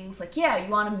right things. Like, yeah, you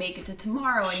want to make it to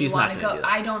tomorrow and She's you want to not go. gonna do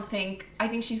that. I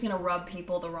think she's gonna rub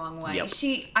people the wrong way. Yep.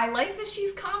 I like that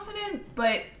she's confident,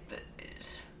 but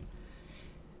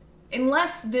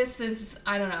unless this is,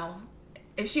 I don't know,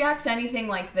 if she acts anything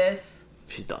like this,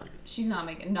 she's done. She's not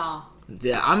making nah.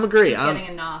 Yeah, I'm agree. She's getting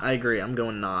a nah. I agree. I'm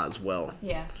going nah as well.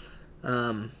 Yeah.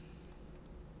 Yeah,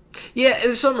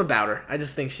 there's something about her. I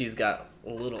just think she's got a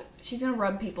little. She's gonna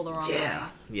rub people the wrong way.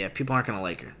 Yeah. People aren't gonna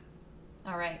like her.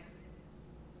 All right.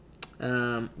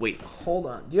 Wait, hold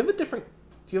on. Do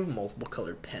you have multiple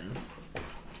colored pens?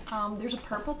 There's a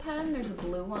purple pen. There's a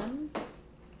blue one.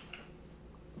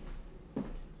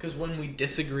 Because when we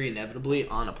disagree inevitably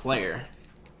on a player,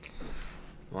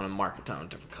 I want to mark it down in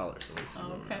different colors.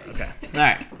 Okay. All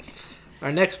right.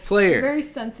 Our next player. Very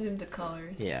sensitive to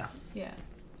colors. Yeah. Yeah.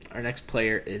 Our next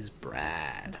player is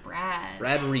Brad.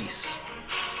 Brad Reese.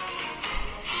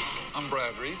 I'm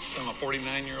Brad Reese. I'm a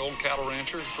 49-year-old cattle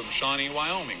rancher from Shawnee,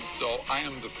 Wyoming. So I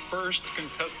am the first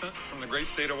contestant from the great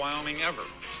state of Wyoming ever.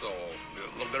 So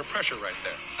a little bit of pressure right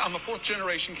there. I'm a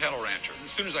fourth-generation cattle rancher. As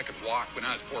soon as I could walk, when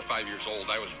I was 4 or 5 years old,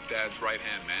 I was Dad's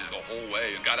right-hand man the whole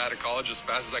way. Got out of college as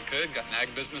fast as I could, got an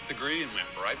ag business degree, and went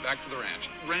right back to the ranch.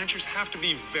 Ranchers have to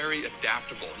be very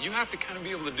adaptable. You have to kind of be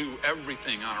able to do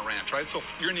everything on a ranch, right? So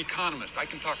you're an economist. I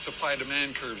can talk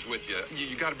supply-demand curves with you.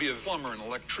 You got to be a plumber, an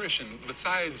electrician,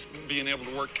 besides being able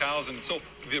to work cows. And so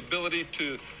the ability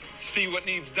to see what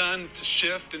needs done, to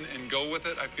shift and go with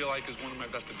it, I feel like is one of my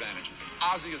best advantages.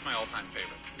 Ozzy is my all-time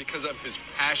favorite because of his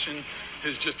passion,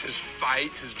 his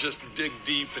fight, his just dig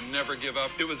deep and never give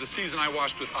up. It was the season I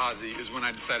watched with Ozzy is when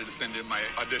I decided to send in my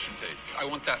audition tape. I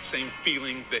want that same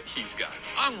feeling that he's got.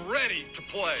 I'm ready to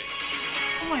play.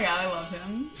 Oh my God, I love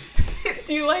him.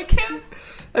 Do you like him?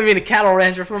 I mean, a cattle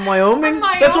rancher from Wyoming?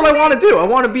 That's what I want to do. I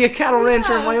want to be a cattle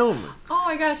rancher in Wyoming. Oh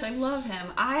my gosh, I love him.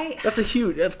 That's a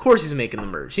huge... Of course he's making the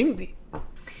merge.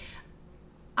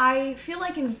 I feel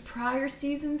like in prior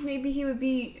seasons, maybe he would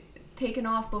be taken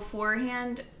off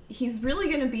beforehand. He's really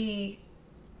going to be...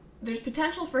 There's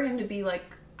potential for him to be like,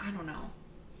 I don't know.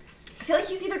 I feel like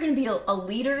he's either going to be a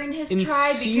leader in his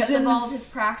tribe because of all of his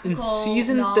practical knowledge,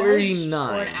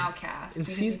 39, or an outcast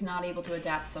because he's not able to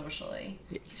adapt socially.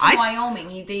 He's from Wyoming.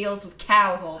 He deals with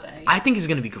cows all day. I think he's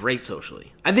going to be great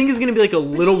socially. I think he's going to be like a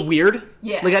little weird.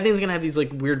 Yeah. Like, I think he's going to have these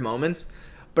like weird moments.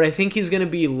 But I think he's going to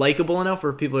be likable enough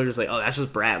where people are just like, oh, that's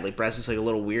just Brad. Like, Brad's just like a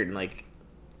little weird. And like,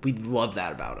 we love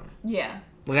that about him. Yeah.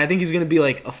 Like, I think he's going to be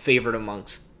like a favorite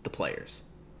amongst the players.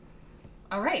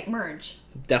 All right, merge.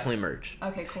 Definitely merge.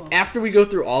 Okay, cool. After we go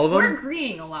through all of them, we're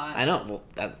agreeing a lot. I know. Well,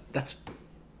 I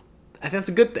think that's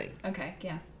a good thing. Okay,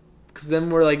 yeah. Because then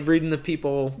we're like reading the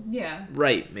people. Yeah.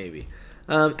 Right, maybe.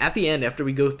 At the end, after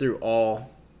we go through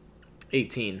all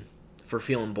 18, if we're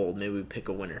feeling bold, maybe we pick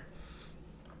a winner.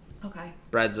 Okay.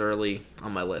 Brad's early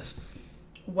on my list.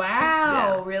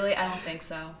 Wow, yeah. Really? I don't think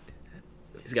so.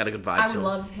 He's got a good vibe I to would him.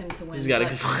 love him to win. He's got a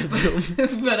good vibe to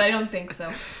him. But I don't think so. I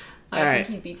All think right.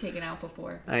 he'd be taken out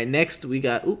before. All right, next we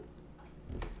got... Ooh.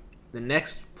 The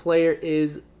next player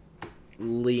is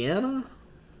Liana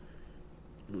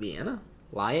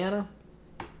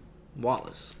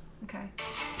Wallace. Okay.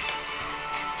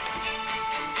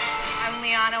 I'm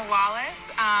Liana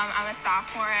Wallace. I'm a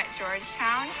sophomore at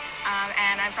Georgetown,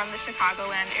 and I'm from the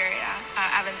Chicagoland area,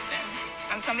 Evanston.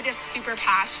 I'm somebody that's super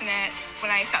passionate.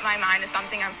 When I set my mind to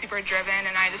something, I'm super driven,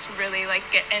 and I just really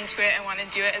get into it and want to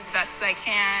do it as best as I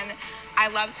can. I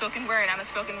love spoken word. I'm a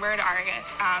spoken word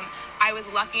artist. I was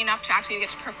lucky enough to actually get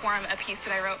to perform a piece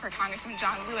that I wrote for Congressman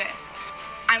John Lewis.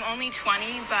 I'm only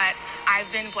 20, but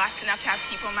I've been blessed enough to have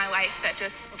people in my life that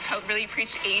just really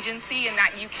preach agency and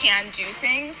that you can do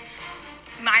things.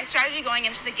 My strategy going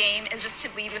into the game is just to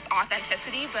lead with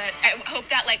authenticity, but I hope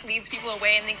that leads people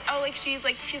away and thinks, oh, she's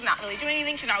not really doing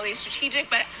anything, she's not really strategic,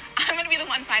 but I'm gonna be the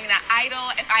one finding that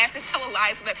idol. If I have to tell a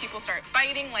lie so that people start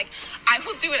fighting, I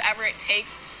will do whatever it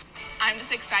takes. I'm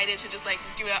just excited to just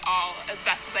do it all as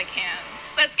best as I can.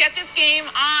 Let's get this game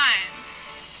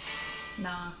on.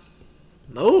 Nah.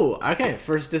 Oh, okay.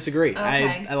 First disagree.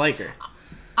 Okay. I like her.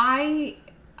 I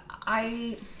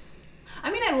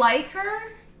mean, I like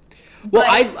her. Well,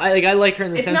 I like her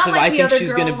in the it's sense not of like I the think other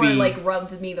she's girl gonna be where,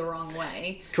 rubbed me the wrong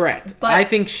way. correct. But I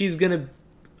think she's gonna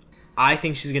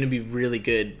be really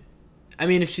good. I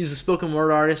mean, if she's a spoken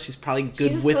word artist, she's probably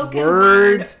good she's a with spoken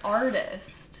words. Word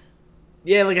artist.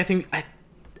 Yeah,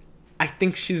 I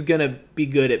think she's gonna be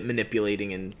good at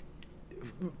manipulating and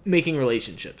making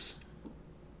relationships.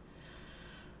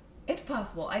 It's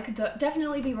possible. I could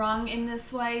definitely be wrong in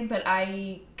this way, but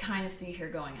I kind of see her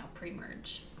going out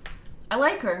pre-merge. I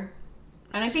like her,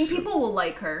 and I think people will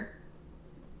like her.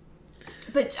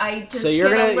 But I just you're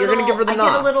gonna give her the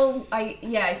nod.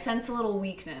 I sense a little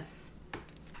weakness.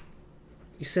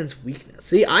 You sense weakness.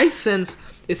 See, I sense...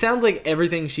 It sounds like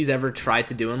everything she's ever tried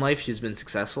to do in life, she's been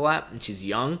successful at, and she's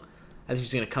young. I think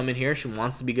she's going to come in here. She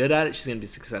wants to be good at it. She's going to be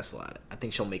successful at it. I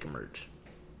think she'll make a merge.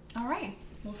 All right.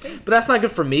 We'll see. But that's not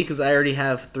good for me, because I already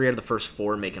have 3 out of the first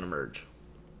 4 making a merge.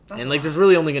 That's and, there's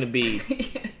really only going to be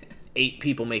 8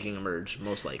 people making a merge,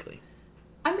 most likely.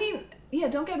 I mean, yeah,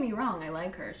 don't get me wrong. I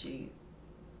like her.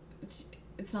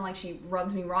 It's not like she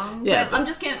rubs me wrong. Yeah, but I'm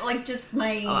just getting listen.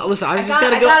 Listen, I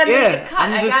gotta make a cut.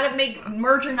 I gotta make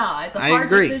merge or not. It's a hard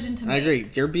decision to make. I agree.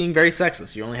 You're being very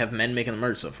sexist. You only have men making the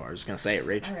merge so far. I'm just gonna say it,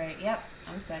 Rach. All right. Yep.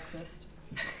 I'm sexist.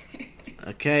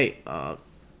 Okay.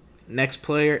 Next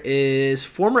player is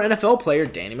former NFL player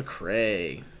Danny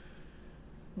McCray.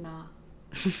 Nah.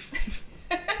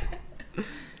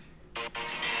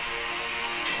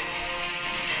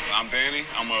 I'm Danny.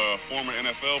 I'm a former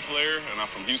NFL player, and I'm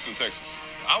from Houston, Texas.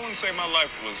 I wouldn't say my life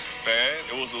was bad.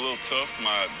 It was a little tough.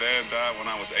 My dad died when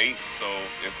I was 8, so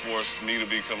it forced me to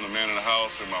become the man of the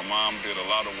house, and my mom did a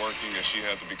lot of working, and she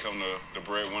had to become the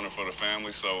breadwinner for the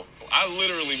family. So I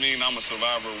literally mean I'm a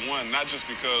survivor, one, not just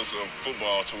because of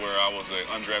football to where I was an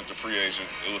undrafted free agent.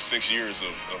 It was 6 years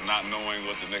of not knowing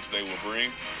what the next day would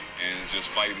bring and just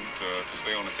fighting to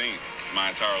stay on the team. My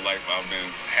entire life, I've been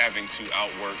having to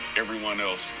outwork everyone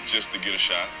else just to get a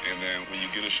shot. And then when you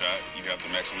get a shot, you have to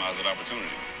maximize that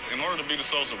opportunity. In order to be the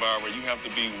sole survivor, you have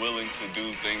to be willing to do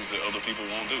things that other people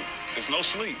won't do. There's no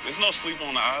sleep. There's no sleep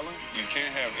on the island. You can't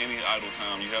have any idle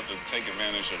time. You have to take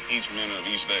advantage of each minute of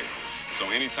each day. So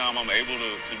anytime I'm able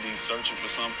to be searching for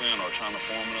something or trying to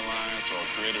form an alliance or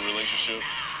create a relationship,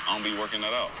 I'm gonna be working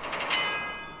that out.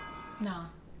 No.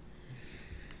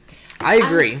 I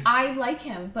agree. I like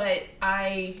him, but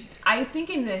I think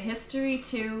in the history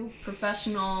too,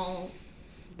 professional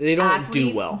they don't athletes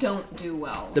do well. Don't do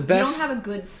well. The best, you don't have a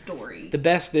good story. The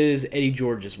best is Eddie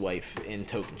George's wife in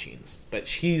Tocantins, but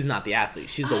she's not the athlete.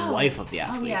 She's the wife of the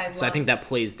athlete. Oh, yeah, so I think that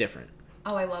plays different.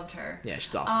 Oh, I loved her. Yeah,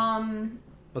 she's awesome.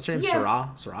 What's her name?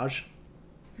 Yeah. Siraj?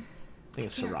 I think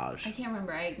it's Siraj. I can't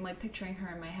remember. I'm picturing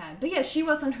her in my head. But yeah, she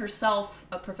wasn't herself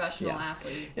a professional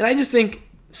athlete. And I just think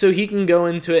so he can go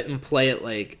into it and play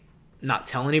it not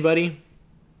tell anybody.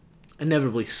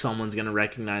 Inevitably, someone's going to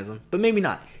recognize him, but maybe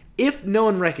not. If no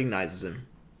one recognizes him,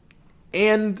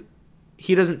 and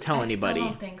he doesn't tell anybody, I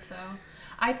still don't think so.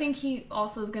 I think he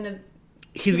also is going to.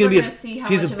 He's going to be.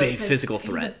 He's a big physical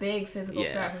threat. He's a big physical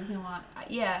threat. Who's going to want?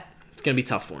 Yeah. It's going to be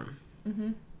tough for him.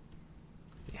 Mm-hmm.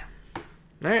 Yeah.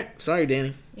 All right. Sorry,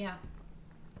 Danny. Yeah.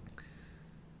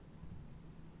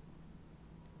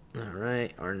 All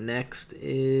right. Our next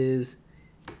is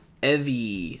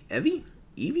Evie.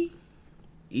 Evie?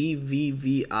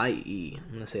 Evvie.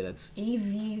 I'm gonna say that's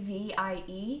Evvie.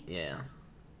 Yeah.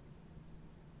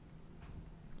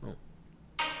 Oh.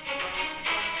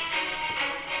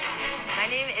 My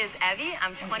name is Evie.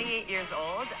 I'm 28 years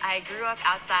old. I grew up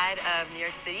outside of New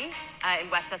York City in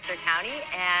Westchester County,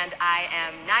 and I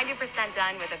am 90%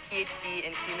 done with a PhD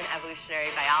in human evolutionary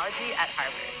biology at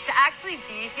Harvard. To actually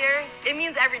be here, it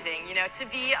means everything, you know, to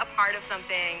be a part of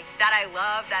something that I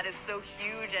love, that is so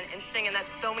huge and interesting, and that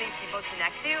so many people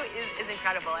connect to is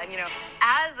incredible. And, you know,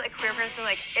 as a queer person,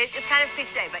 like, it's kind of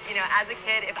cliche, but, you know, as a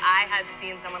kid, if I had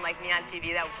seen someone like me on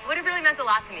TV, that would have really meant a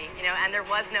lot to me, you know, and there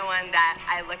was no one that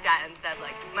I looked at and said,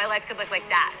 like, my life could look like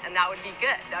that, and that would be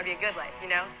good. That would be a good life, you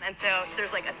know? And so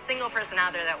there's, like, a single person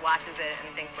out there that watches it and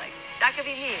thinks, like, that could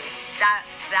be me. That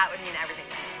would mean everything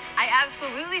to me. I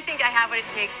absolutely think I have what it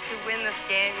takes to win this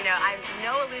game. You know, I have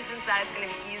no illusions that it's going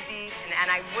to be easy,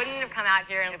 and I wouldn't have come out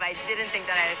here if I didn't think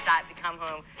that I had a shot to come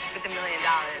home with $1 million.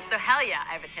 So hell yeah,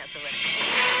 I have a chance of winning.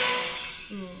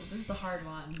 Ooh, this is a hard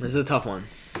one. This is a tough one.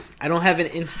 I don't have an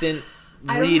instant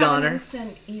read on her. I don't have an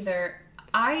instant either.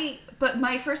 But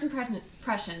my first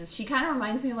impressions, she kind of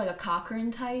reminds me of like a Cochran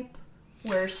type,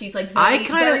 where she's like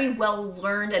very well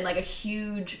learned and like a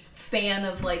huge fan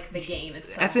of like the game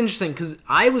itself. That's interesting because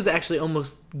I was actually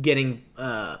almost getting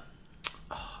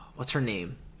what's her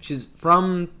name? She's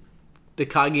from the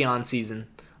Kageon season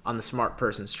on the Smart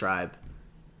Person's Tribe.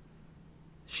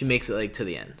 She makes it like to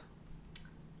the end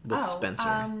with Spencer.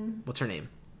 What's her name?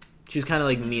 She was kind of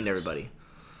like mean to everybody.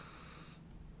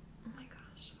 Oh my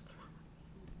gosh, what's wrong?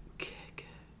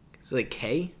 Is it like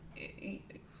K?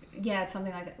 Yeah, it's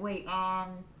something like that. Wait, But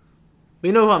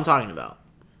you know who I'm talking about.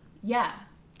 Yeah.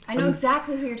 I know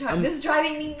exactly who you're talking about. This is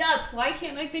driving me nuts. Why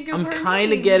can't I think of her name? I'm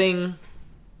kind of getting...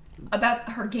 About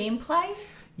her gameplay?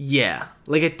 Yeah.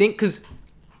 Like, I think because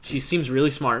she seems really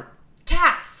smart.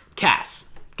 Cass.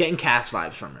 Getting Cass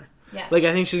vibes from her. Yes. Like,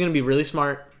 I think she's going to be really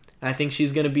smart. And I think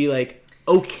she's going to be, like,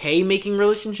 okay making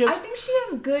relationships. I think she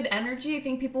has good energy. I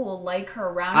think people will like her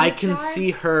around I can see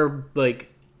her, like,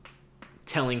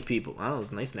 telling people... Oh, it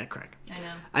was a nice neck crack. I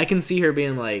know. I can see her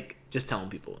being, like, just telling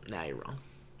people, nah, you're wrong.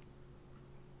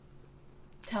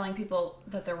 Telling people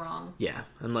that they're wrong. Yeah,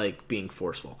 and like being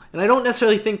forceful. And I don't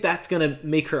necessarily think that's gonna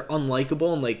make her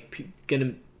unlikable and like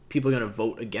people are gonna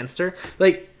vote against her.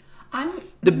 Like,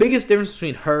 the biggest difference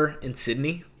between her and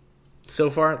Sydney so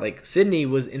far, like Sydney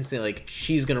was instantly like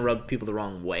she's gonna rub people the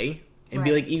wrong way and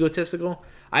be like egotistical.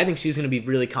 I think she's gonna be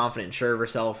really confident and sure of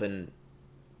herself,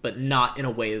 but not in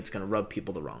a way that's gonna rub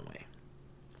people the wrong way.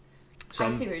 So I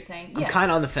see what you're saying. I'm kind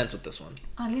of on the fence with this one.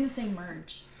 I'm gonna say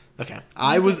merge. Okay,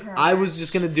 I was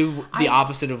just gonna do the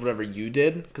opposite of whatever you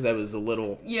did because I was a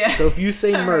little So if you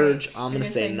say merge, right. I'm gonna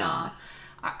say nah.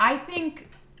 I think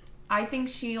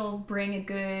she'll bring a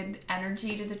good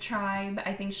energy to the tribe.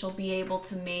 I think she'll be able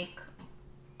to make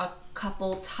a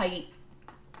couple tight,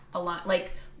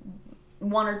 like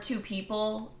one or two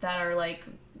people that are like,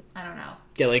 I don't know.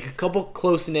 Yeah, like a couple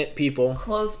close-knit people.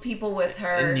 Close people with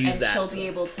her, and she'll be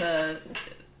able to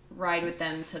ride with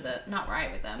them not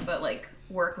ride with them, but like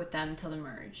work with them till the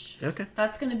merge. Okay.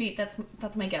 That's gonna be that's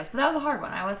my guess. But that was a hard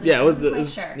one. I wasn't quite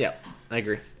sure. Yeah, I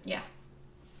agree. Yeah.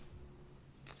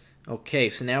 Okay,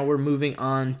 so now we're moving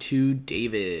on to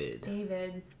David.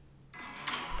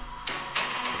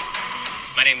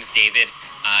 My name is David.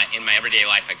 In my everyday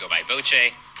life, I go by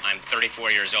Boche. I'm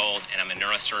 34 years old, and I'm a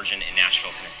neurosurgeon in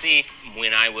Nashville, Tennessee.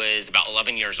 When I was about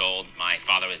 11 years old, my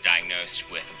father was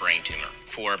diagnosed with a brain tumor.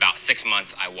 For about 6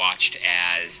 months, I watched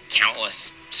as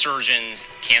countless surgeons,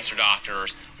 cancer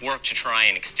doctors, worked to try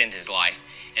and extend his life,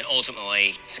 and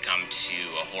ultimately succumbed to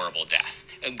a horrible death.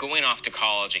 Going off to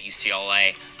college at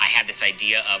UCLA, I had this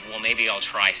idea of, well, maybe I'll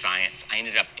try science. I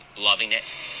ended up loving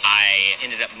it. I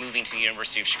ended up moving to the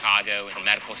University of Chicago for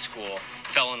medical school,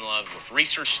 fell in love with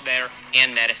research there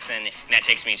and medicine, and that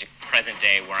takes me to present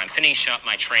day where I'm finishing up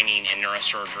my training in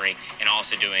neurosurgery and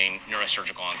also doing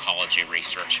neurosurgical oncology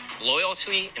research.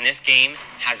 Loyalty in this game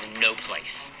has no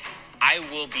place. I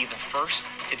will be the first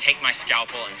to take my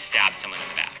scalpel and stab someone in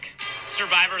the back.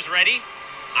 Survivors ready?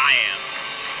 I am.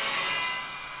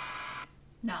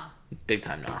 Nah. Big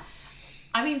time nah.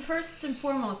 I mean, first and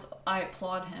foremost, I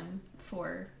applaud him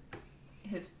for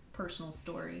his personal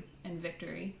story and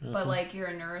victory. Mm-hmm. But like, you're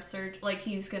a neurosurgeon. Like,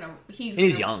 he's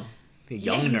young. A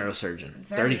young neurosurgeon.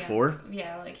 34. Young.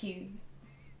 Yeah, like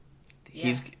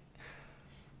He's.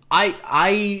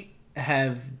 I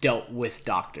have dealt with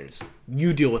doctors.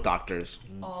 You deal with doctors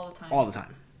all the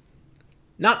time.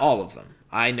 Not all of them.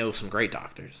 I know some great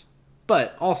doctors,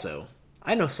 but also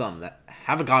I know some that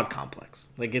have a god complex.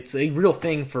 Like, it's a real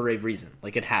thing for a reason.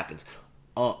 Like, it happens.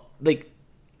 So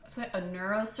a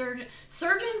neurosurgeon,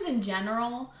 surgeons in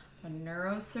general, a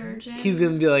neurosurgeon. He's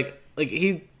gonna be like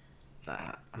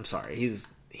I'm sorry.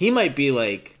 He might be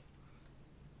like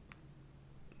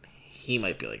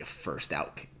a first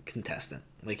out contestant.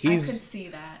 Like I could see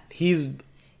that.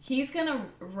 He's gonna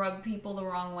rub people the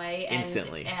wrong way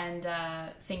instantly and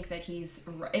think that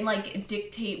and like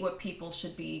dictate what people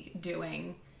should be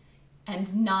doing,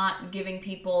 and not giving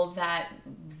people that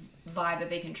vibe that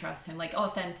they can trust him, like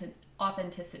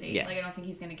authenticity. Yeah. Like I don't think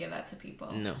he's gonna give that to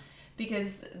people. No,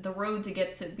 because the road to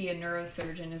get to be a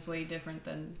neurosurgeon is way different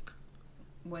than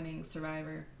winning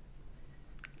Survivor.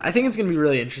 I think it's gonna be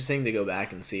really interesting to go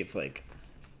back and see if like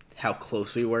how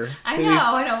close we were. I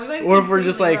know. We might or if we're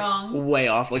just like wrong. way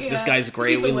off. Like this guy's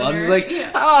great. He's We the love him. winner. He's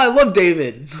like, I love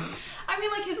David. I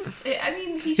mean, like his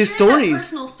his stories, that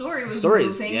personal story was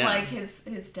moving. Yeah. Like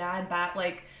his dad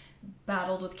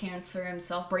battled with cancer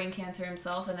himself, brain cancer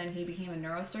himself, and then he became a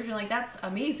neurosurgeon. Like that's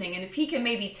amazing. And if he can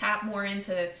maybe tap more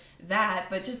into that,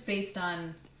 but just based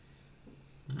on,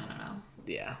 I don't know.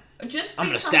 Yeah. Just I'm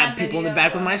gonna stab people in the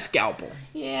back with my scalpel.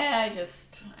 Yeah,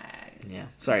 yeah.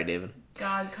 Sorry, David.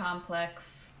 God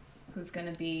complex, who's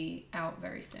gonna be out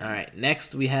very soon. All right.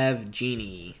 Next we have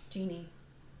Jeannie.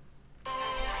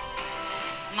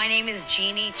 My name is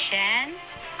Jeannie Chen.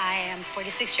 I am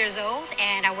 46 years old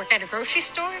and I work at a grocery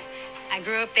store. I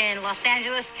grew up in Los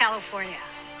Angeles, California.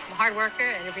 I'm a hard worker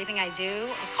at everything I do.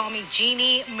 They call me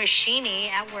Jeannie Machini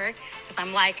at work because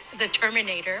I'm like the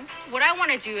Terminator. What I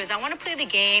want to do is I want to play the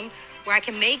game where I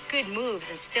can make good moves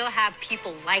and still have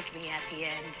people like me at the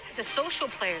end. The social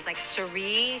players like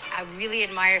Sari, I really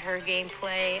admired her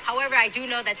gameplay. However, I do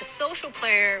know that the social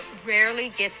player rarely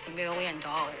gets the $1 million.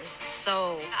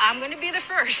 So I'm going to be the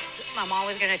first. I'm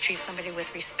always going to treat somebody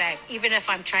with respect. Even if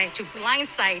I'm trying to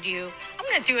blindside you, I'm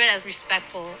going to do it as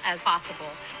respectful as possible.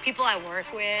 People I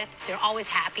work with, they're always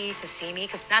happy to see me,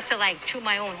 because not to like toot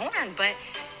my own horn, but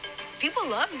people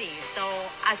love me. So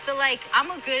I feel like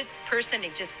I'm a good person to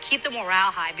just keep the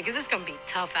morale high, because it's going to be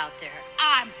tough out there.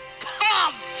 I'm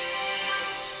pumped!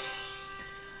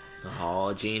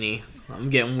 Oh, Jeannie. I'm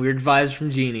getting weird vibes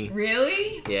from Jeannie.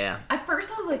 Really? Yeah. At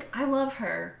first I was like, I love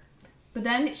her. But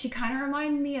then she kind of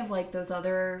reminded me of like those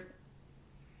other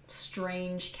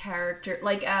strange character.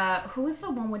 Like, who was the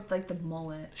one with like the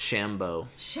mullet? Shambo.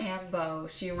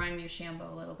 She reminded me of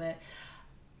Shambo a little bit.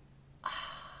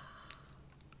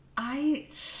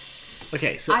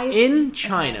 Okay, so in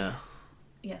China,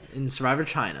 yes, in Survivor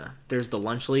China, there's the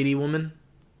lunch lady woman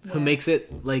who makes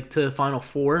it like to Final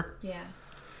Four. Yeah.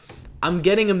 I'm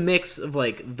getting a mix of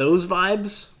like those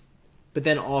vibes, but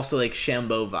then also like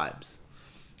Shambo vibes.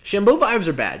 Shambo vibes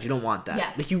are bad. You don't want that.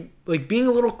 Yes. Like being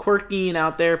a little quirky and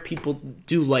out there, people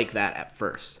do like that at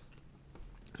first.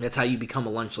 That's how you become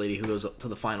a lunch lady who goes up to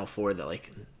the Final Four that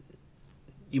like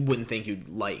you wouldn't think you'd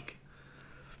like.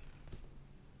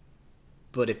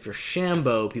 But if you're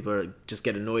Shambo, people just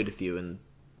get annoyed with you and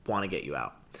want to get you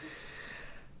out.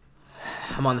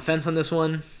 I'm on the fence on this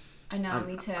one. I know,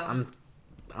 me too. I'm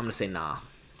gonna say nah.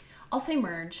 I'll say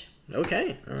merge.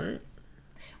 Okay, all right.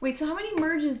 Wait, so how many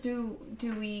merges do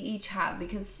we each have?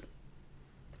 Because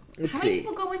how many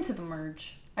people go into the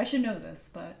merge? I should know this,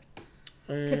 but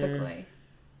typically.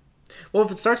 Well,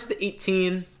 if it starts with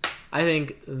 18, I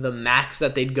think the max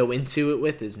that they'd go into it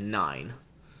with is 9.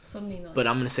 So maybe like but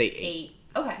I'm gonna say 8.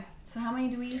 Okay, so how many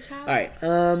do we each have? All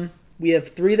right. We have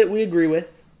 3 that we agree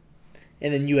with,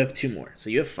 and then you have 2 more, so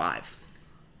you have 5.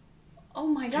 Oh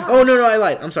my god. Oh no, I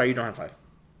lied. I'm sorry. You don't have 5.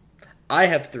 I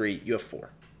have 3. You have 4.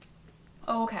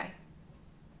 Oh, okay.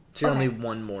 So you're only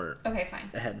 1 more. Okay, fine.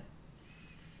 Ahead.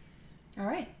 All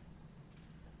right.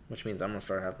 Which means I'm gonna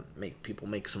start having make people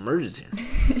make some merges here.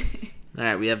 All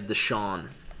right, we have Deshaun.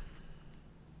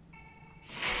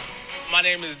 My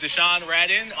name is Deshaun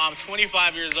Radin. I'm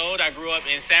 25 years old. I grew up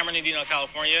in San Bernardino,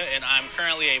 California, and I'm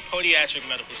currently a podiatric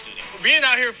medical student. Being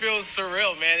out here feels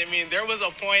surreal, man. I mean, there was a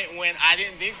point when I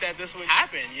didn't think that this would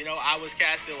happen. You know, I was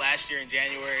casted last year in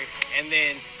January, and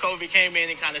then COVID came in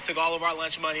and kind of took all of our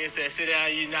lunch money and said, sit down,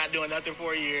 you're not doing nothing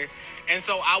for a year. And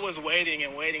so I was waiting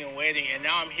and waiting and waiting, and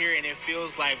now I'm here, and it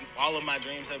feels like all of my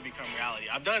dreams have become reality.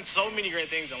 I've done so many great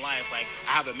things in life. Like,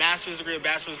 I have a master's degree, a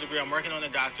bachelor's degree, I'm working on a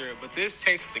doctorate, but this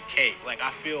takes the cake. Like, I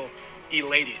feel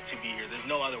elated to be here. There's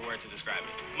no other word to describe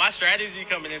it. My strategy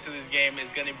coming into this game is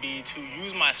going to be to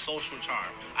use my social charm.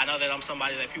 I know that I'm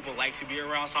somebody that people like to be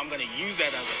around, so I'm going to use that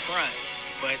as a front.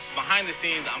 But behind the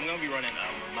scenes, I'm going to be running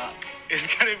amok. It's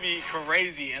going to be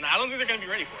crazy, and I don't think they're going to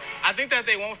be ready for it. I think that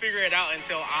they won't figure it out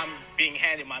until I'm being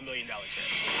handed my $1 million check.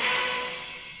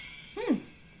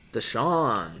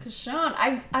 Deshaun.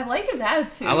 I like his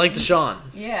attitude. I like Deshaun.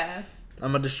 Yeah.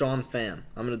 I'm a Deshaun fan.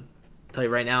 I'm going to tell you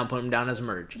right now, I'm putting him down as a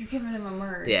merge. You're giving him a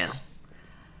merge. Yeah.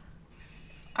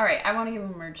 All right, I want to give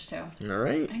him a merge too. All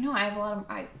right. I know I have a lot of.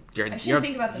 I shouldn't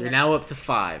think about the. You're merge. now up to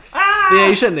 5. Ah! Yeah,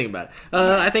 you shouldn't think about it.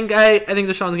 I think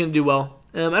Deshaun's gonna do well.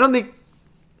 I don't think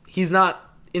he's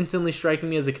not instantly striking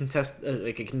me as a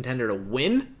contender to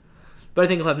win. But I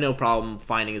think he'll have no problem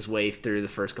finding his way through the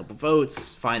first couple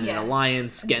votes, finding an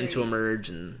alliance, getting to emerge,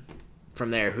 and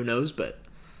from there, who knows? But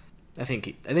I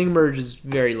think emerge is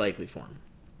very likely for him.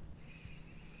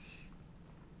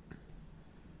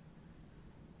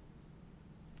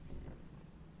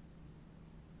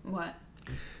 What?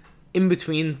 In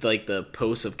between, like, the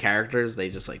posts of characters, they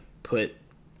just, like, put,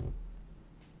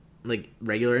 like,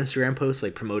 regular Instagram posts,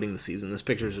 like, promoting the season. This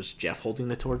picture is just Jeff holding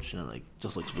the torch, and it, like,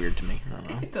 just looks weird to me. I don't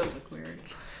know. It does look weird.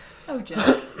 Oh,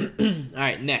 Jeff.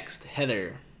 Alright, next,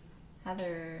 Heather.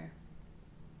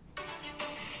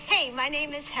 Hey, my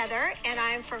name is Heather, and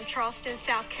I am from Charleston,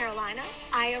 South Carolina.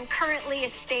 I am currently a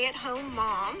stay-at-home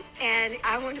mom, and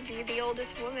I want to be the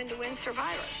oldest woman to win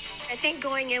Survivor. I think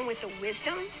going in with the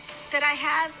wisdom that I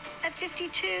have at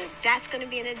 52, that's going to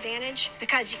be an advantage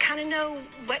because you kind of know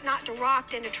what not to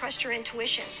rock and to trust your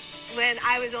intuition. When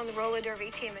I was on the roller derby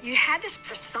team, you had this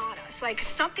persona. It's like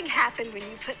something happened when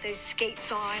you put those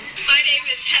skates on. My name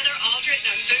is Heather Aldrich,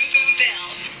 and I'm Boom Boom Bell.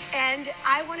 And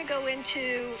I want to go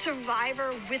into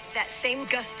Survivor with that same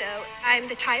gusto. I'm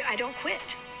the type, I don't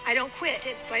quit.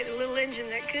 It's like the little engine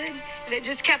that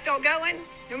just kept on going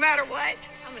no matter what.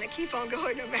 I'm going to keep on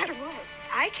going no matter what.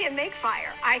 I can make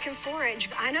fire. I can forage.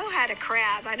 I know how to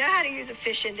crab. I know how to use a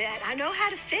fishing net. I know how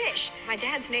to fish. My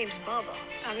dad's name's Bubba.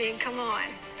 I mean, come on.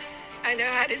 I know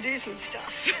how to do some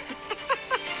stuff.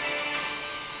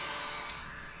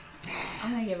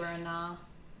 I'm going to give her a nah.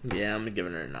 Yeah, I'm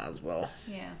giving her a nah as well.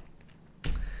 Yeah.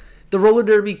 The roller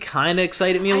derby kind of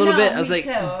excited me a little bit. I was like,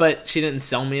 too. But she didn't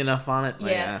sell me enough on it.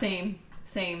 Yeah, same.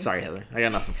 Sorry, Heather. I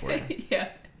got nothing for you. Yeah.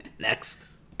 Next,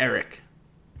 Eric.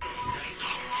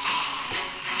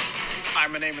 Hi,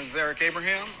 my name is Eric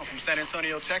Abraham. I'm from San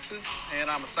Antonio, Texas, and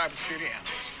I'm a cybersecurity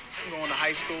analyst. I'm going to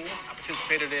high school. I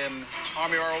participated in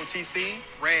Army ROTC,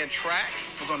 ran track,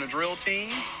 was on the drill team,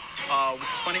 which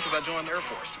is funny because I joined the Air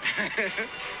Force.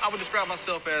 I would describe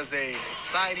myself as a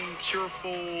exciting,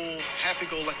 cheerful,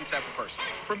 happy-go-lucky type of person.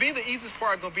 For me, the easiest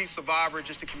part is going to be Survivor,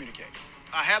 just to communicate.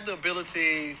 I have the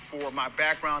ability for my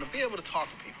background to be able to talk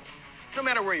to people, no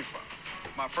matter where you're from.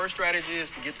 My first strategy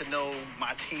is to get to know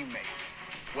my teammates,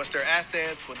 what's their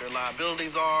assets, what their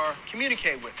liabilities are,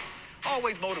 communicate with them,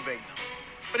 always motivating them.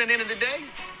 But at the end of the day,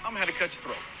 I'm gonna have to cut your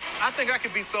throat. I think I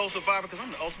could be sole survivor because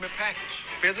I'm the ultimate package.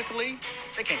 Physically,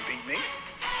 they can't beat me.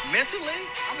 Mentally,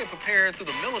 I've been preparing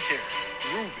through the military.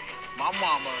 Ruby, my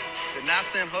mama, did not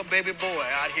send her baby boy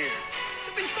out here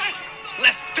to be psychic.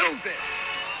 Let's do this.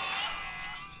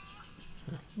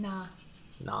 Nah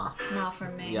for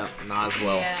me. Yep, nah as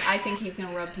well. Yeah, I think he's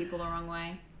gonna rub people the wrong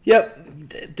way.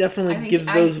 Yep, definitely gives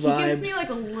those vibes. He gives me like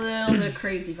a little bit of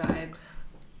crazy vibes.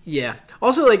 Yeah.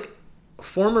 Also, like,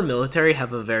 former military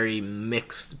have a very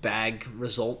mixed bag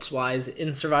results-wise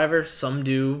in Survivor. Some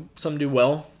do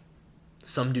well.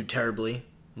 Some do terribly.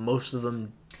 Most of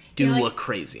them do look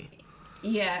crazy.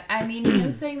 Yeah, I mean,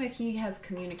 him saying that he has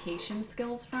communication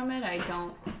skills from it, I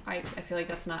feel like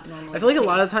that's not normal. I feel like a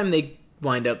lot of the time they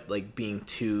wind up, like, being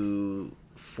too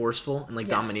forceful and, like,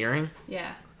 domineering.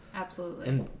 Yeah, absolutely.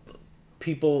 And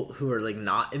people who are, like,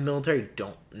 not in military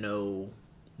don't know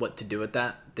what to do with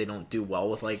that. They don't do well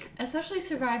with, like... Especially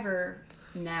Survivor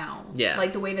now. Yeah.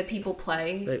 Like, the way that people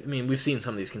play. I mean, we've seen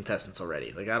some of these contestants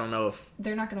already. Like, I don't know if...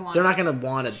 They're not going to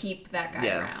want to... keep that guy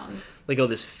around. Like, oh,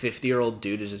 this 50-year-old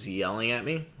dude is just yelling at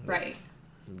me? Right.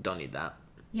 Don't need that.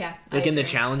 Yeah. Like, in the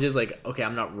challenges, like, okay,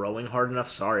 I'm not rowing hard enough.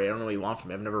 Sorry, I don't know what you want from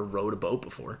me. I've never rowed a boat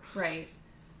before. Right.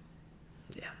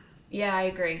 Yeah. Yeah, I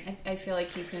agree. I feel like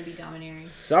he's going to be domineering.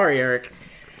 Sorry, Eric.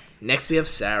 Next, we have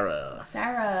Sarah.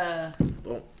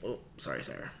 Oh, sorry,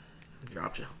 Sarah.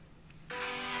 Dropped you.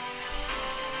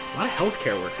 A lot of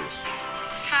healthcare workers.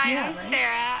 Hi, I'm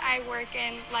Sarah. I work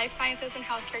in life sciences and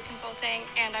healthcare consulting,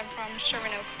 and I'm from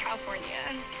Sherman Oaks, California.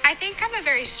 I think I'm a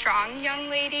very strong young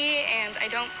lady, and I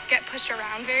don't get pushed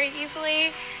around very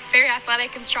easily. Very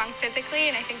athletic and strong physically,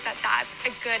 and I think that that's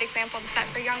a good example to set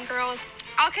for young girls.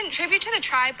 I'll contribute to the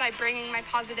tribe by bringing my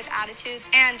positive attitude,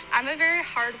 and I'm a very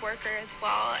hard worker as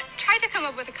well. Tried to come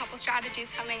up with a couple strategies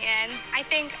coming in. I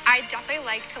think I definitely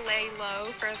like to lay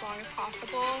low for as long as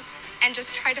possible and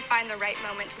just try to find the right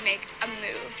moment to make a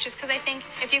move. Just because I think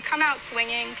if you come out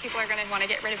swinging, people are going to want to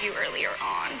get rid of you earlier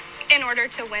on. In order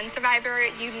to win Survivor,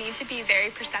 you need to be very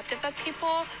perceptive of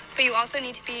people, but you also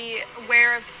need to be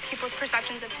aware of people's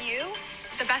perceptions of you.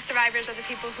 The best survivors are the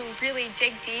people who really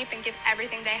dig deep and give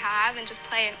everything they have and just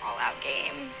play an all-out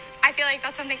game. I feel like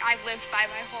that's something I've lived by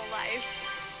my whole life.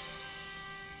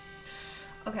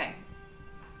 Okay.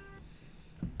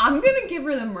 I'm gonna give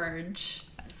her the merge.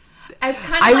 as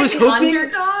kind of like an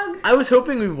underdog. I was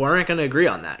hoping we weren't going to agree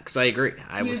on that because I agree.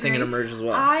 I was thinking Emerge as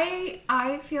well.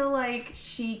 I feel like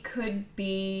she could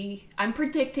be. I'm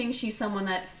predicting she's someone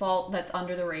that's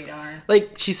under the radar.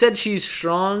 Like she said, she's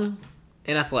strong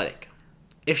and athletic.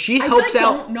 If she helps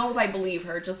out, I don't know if I believe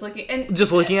her. Just looking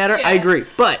at her, I agree.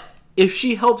 But if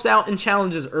she helps out in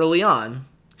challenges early on,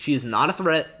 she is not a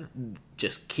threat.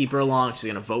 Just keep her along. She's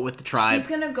gonna vote with the tribe. She's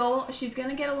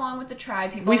gonna get along with the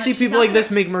tribe. We see people like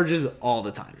this make merges all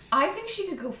the time. I think she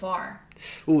could go far.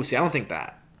 Ooh, see, I don't think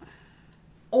that.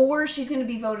 Or she's gonna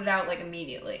be voted out like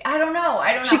immediately. I don't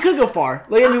know. She could go far.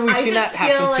 Like I mean, we've seen that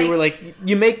happen too. Where like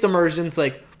you make the merge and it's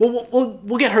like, well,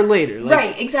 we'll get her later. Like,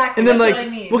 right, exactly. And then that's like what I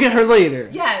mean. we'll get her later.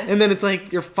 Yes. And then it's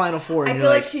like your final four. And I feel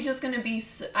like she's just gonna be.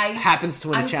 Happens to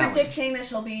win a challenge. I'm predicting that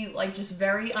she'll be like just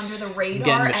very under the radar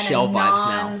getting Michelle and a vibes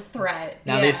non-threat.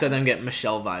 Now they said I'm getting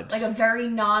Michelle vibes. Like a very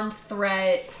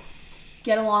non-threat.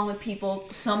 Get along with people.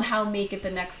 Somehow make it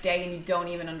the next day, and you don't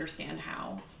even understand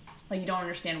how. Like you don't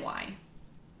understand why.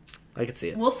 I can see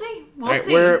it. We'll see. All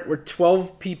right, we're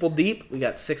 12 people deep. We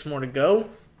got 6 more to go.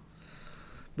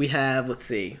 We have, let's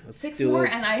see. Let's 6 more,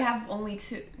 and I have only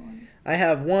 2. I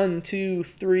have 1, 2,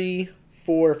 3,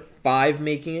 4, 5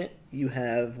 making it. You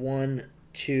have 1,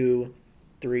 2,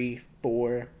 3,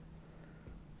 4,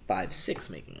 5, 6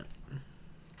 making it.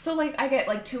 So, like, I get,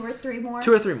 like, 2 or 3 more?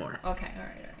 2 or 3 more. Okay, all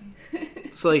right.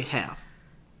 It's like half.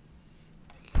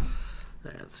 All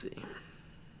right, let's see.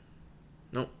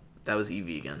 Nope, that was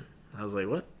Evie again. I was like,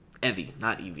 what? Evie,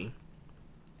 not Evie.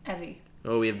 Evie.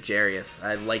 Oh, we have Jarius.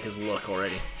 I like his look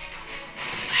already.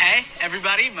 Hey,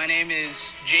 everybody. My name is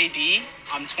JD.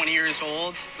 I'm 20 years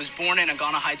old. Was born in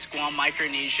Agana Heights, Guam,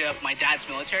 Micronesia. My dad's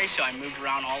military, so I moved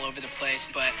around all over the place.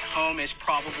 But home is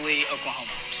probably Oklahoma.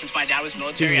 Since my dad was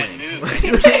military, I moved. I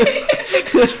never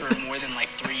stayed in for more than like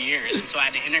 3 years. And so I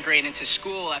had to integrate into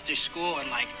school after school. And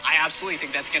like, I absolutely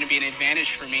think that's going to be an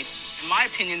advantage for me. In my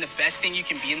opinion, the best thing you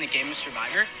can be in the game of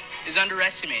Survivor is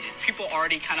underestimated. People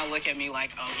already kind of look at me like,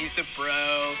 oh, he's the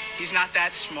bro. He's not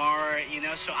that smart, you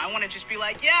know? So I want to just be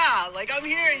like, yeah, like I'm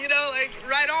here, you know, like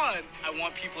right on. I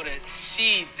want people to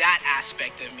see that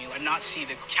aspect of me, like not see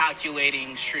the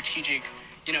calculating, strategic,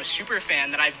 you know, super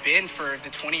fan that I've been for the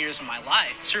 20 years of my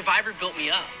life. Survivor built me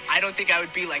up. I don't think I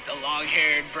would be like the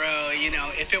long-haired bro, you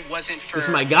know, if it wasn't for... This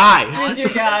is my guy.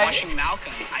 Watching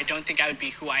Malcolm, I don't think I would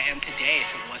be who I am today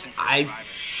if it wasn't for Survivor.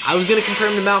 I was going to compare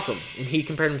him to Malcolm, and he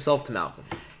compared himself to Malcolm.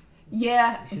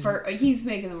 Yeah, he's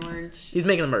making the merge. He's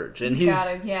making the merge, and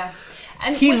got it, yeah.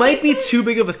 And he might be too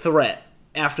big of a threat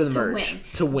after the merge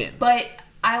to win. But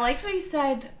I liked what he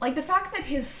said. Like, the fact that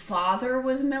his father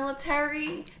was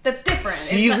military, that's different.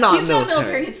 He's not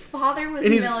military. His father was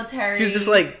military. He just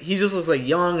looks like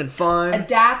young and fun.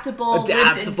 Adaptable.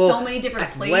 Lives in so many different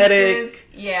places.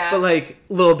 Yeah. But, like,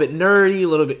 a little bit nerdy, a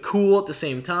little bit cool at the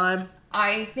same time.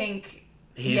 I think...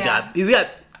 He's got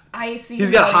I see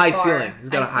he's got a high ceiling. He's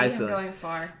got a high ceiling. Going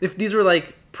far. If these were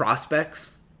like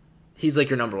prospects, he's like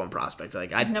your number one prospect.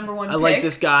 Like number one I like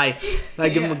this guy. I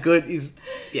give him a good it's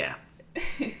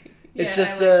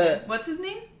just what's his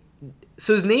name?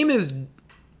 So his name is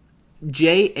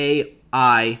JAIRUS,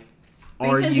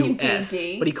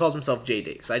 but he calls himself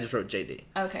JD. So I just wrote JD.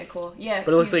 Okay, cool. Yeah.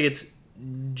 But it looks like it's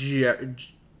I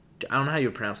don't know how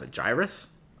you pronounce it. Jairus?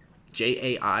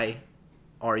 JAIRUS?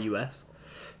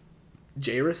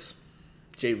 Jairus?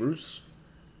 Jairus?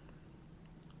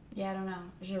 Yeah, I don't know.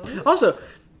 Jairus? Also,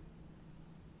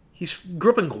 he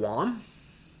grew up in Guam?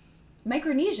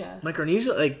 Micronesia,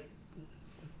 like...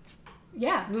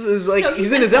 Yeah. This is like,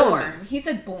 he's in his elements. He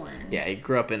said born. Yeah, he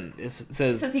grew up in, it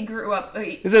says he grew up...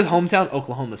 it says hometown,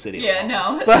 Oklahoma City. Yeah,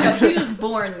 no. No, he was just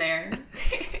born there.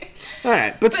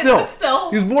 Alright, but still.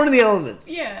 He was born in the elements.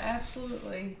 Yeah,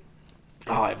 absolutely.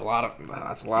 Oh, I have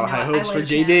that's a lot of high hopes for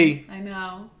JD. I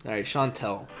know. Alright,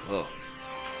 Chantel. Oh.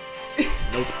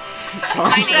 Nope.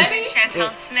 My name is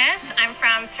Chantel Smith. I'm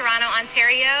from Toronto,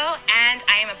 Ontario, and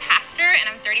I am a pastor, and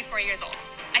I'm 34 years old.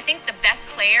 I think the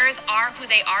best players are who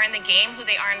they are in the game, who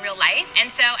they are in real life. And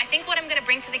so I think what I'm going to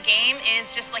bring to the game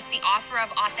is just like the offer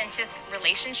of authentic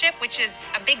relationship, which is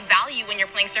a big value when you're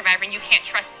playing Survivor and you can't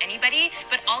trust anybody.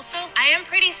 But also, I am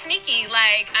pretty sneaky.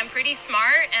 Like, I'm pretty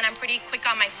smart and I'm pretty quick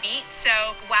on my feet.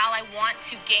 So while I want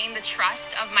to gain the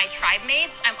trust of my tribe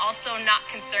mates, I'm also not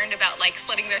concerned about like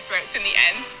slitting their throats in the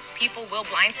end. People will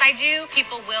blindside you,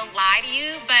 people will lie to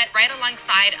you, but right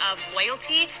alongside of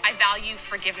loyalty, I value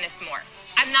forgiveness more.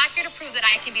 I'm not here to prove that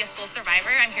I can be a sole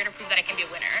survivor. I'm here to prove that I can be a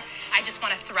winner. I just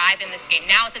want to thrive in this game.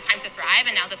 Now it's a time to thrive,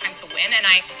 and now's the time to win. And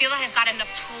I feel like I've got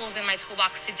enough tools in my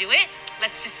toolbox to do it.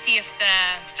 Let's just see if the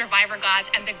survivor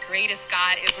gods and the greatest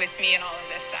God is with me in all of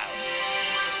this. So.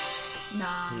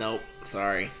 Nah. Nope.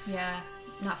 Sorry. Yeah,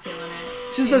 not feeling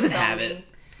it. She just doesn't have it.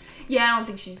 Yeah, I don't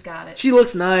think she's got it. She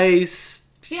looks nice.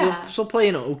 Yeah. She'll play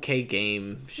an okay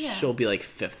game. Yeah. She'll be like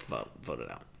 5th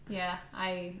voted out. Yeah,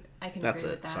 I can That's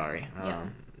agree it. with that. Sorry. Yeah.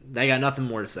 I got nothing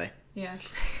more to say. Yeah.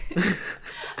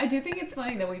 I do think it's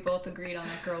funny that we both agreed on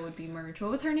that girl would be Merge.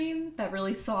 What was her name? That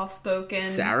really soft-spoken...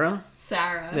 Sarah?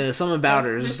 Sarah. Yeah, something about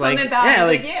her. Just something like, about yeah, her,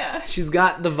 like, yeah. she's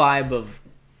got the vibe of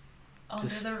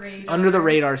under the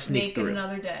radar sneak Make through. it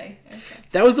another day. Okay.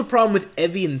 That was the problem with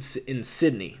Evie and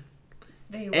Sydney.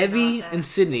 They were Evie not that. and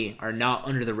Sydney are not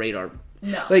under the radar.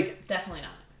 No, like, definitely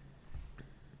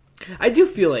not. I do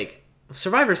feel like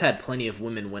Survivor's had plenty of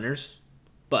women winners,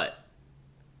 but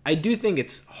I do think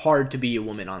it's hard to be a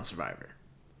woman on Survivor.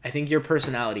 I think your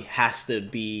personality has to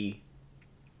be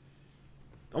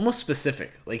almost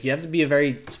specific. Like, you have to be a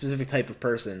very specific type of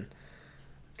person.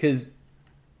 Because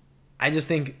I just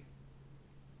think...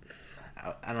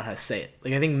 I don't know how to say it.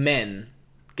 Like, I think men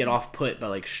get off put by,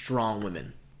 like, strong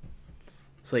women.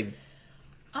 It's like...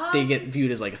 they get viewed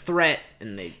as, like, a threat,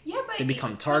 and they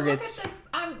become targets. But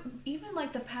look at even,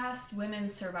 like, the past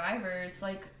women's survivors,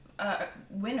 like,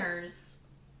 winners...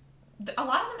 A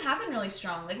lot of them have been really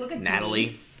strong. Like, look at Natalie.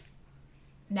 Denise,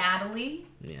 Natalie.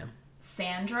 Yeah.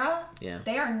 Sandra. Yeah.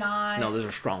 They are not... No, those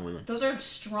are strong women. Those are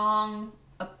strong,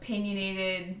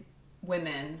 opinionated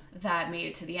women that made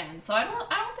it to the end. So I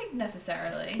don't think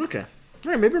necessarily. Okay.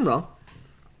 All right, maybe I'm wrong.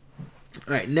 All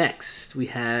right, next we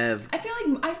have... I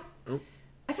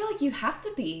feel like you have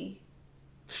to be...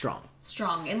 Strong.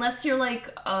 Unless you're,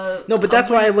 like, a... No, but that's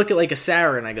why I look at, like, a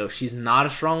Sarah and I go, she's not a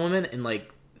strong woman, and,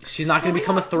 like... She's not going to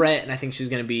become a threat, and I think she's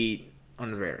going to be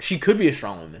under the radar. She could be a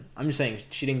strong woman. I'm just saying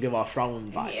she didn't give off strong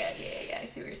woman vibes. Yeah, I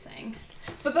see what you're saying.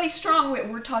 But by strong,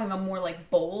 we're talking about more like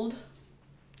bold.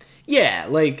 Yeah,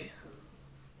 like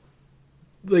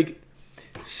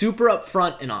super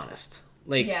upfront and honest.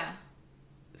 Like, yeah.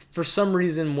 For some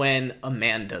reason, when a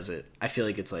man does it, I feel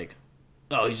like it's like,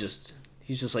 oh, he's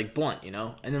just like blunt, you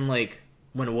know? And then, like,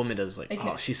 when a woman does, like,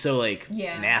 oh, she's so, like,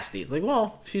 nasty. It's like,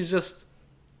 well, she's just...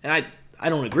 And I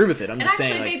don't agree with it. I'm just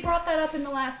saying, they brought that up in the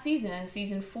last season, in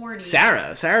season 40.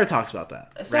 Sarah talks about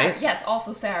that, Sarah, right? Yes,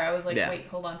 also Sarah. I was like, wait,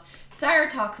 hold on. Sarah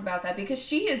talks about that because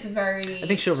she is very... I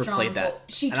think she overplayed that.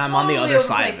 And I'm on the other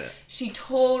side of it. She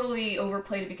totally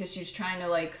overplayed it because she was trying to,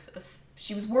 like...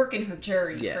 She was working her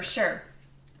jury, for sure.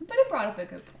 But it brought up a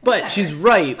good point. But she's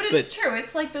right. But it's true.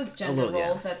 It's like those gender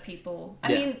roles that people... I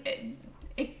mean,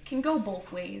 it can go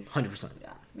both ways. 100%.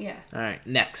 Yeah. All right,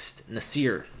 next.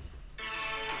 Nasir.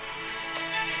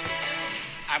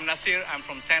 I'm Nasir. I'm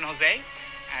from San Jose,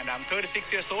 and I'm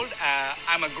 36 years old.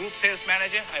 I'm a group sales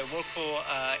manager. I work for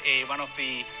one of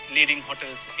the leading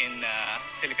hotels in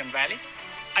Silicon Valley.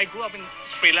 I grew up in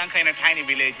Sri Lanka in a tiny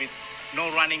village with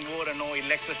no running water, no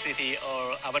electricity,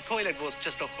 or our toilet was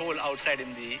just a hole outside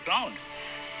in the ground.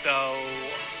 So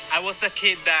I was the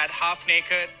kid that half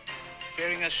naked,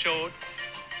 wearing a short,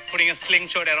 putting a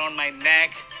slingshot around my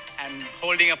neck, and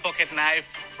holding a pocket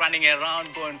knife, running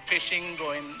around, going fishing,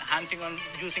 going hunting on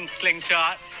using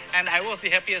slingshot. And I was the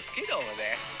happiest kid over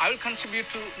there. I will contribute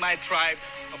to my tribe.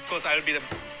 Of course, I will be the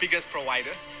biggest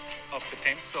provider of the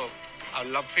tent. So I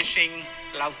love fishing,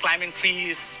 love climbing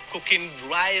trees, cooking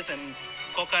rice and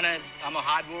coconut. I'm a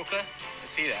hard worker. You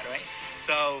see that, right?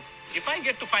 So if I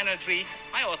get to final three,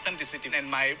 my authenticity and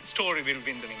my story will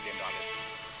win the $1 million.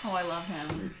 Oh, I love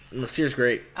him. Nasir's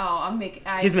great. Oh,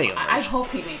 He's making a merge. I hope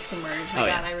he makes the merge. My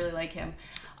God, I really like him.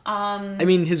 I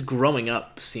mean, his growing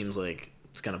up seems like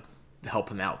it's gonna help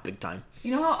him out big time.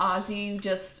 You know how Ozzy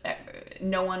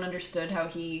no one understood how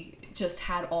he just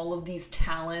had all of these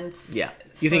talents. Yeah.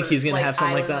 You think he's gonna have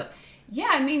something like that? Yeah,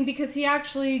 I mean, because he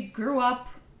actually grew up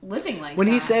living like that. When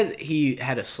he said he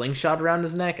had a slingshot around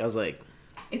his neck, I was like,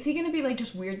 is he going to be like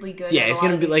just weirdly good? Yeah, it's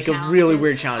going to be like a really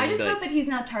weird challenge. I just hope that he's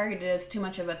not targeted as too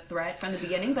much of a threat from the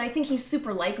beginning, but I think he's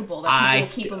super likable. That people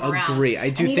will keep him around. I agree. I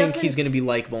do think he's going to be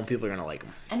likable and people are going to like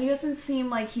him. And he doesn't seem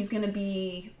like he's going to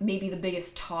be maybe the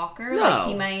biggest talker. No. Like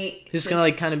he might he's going to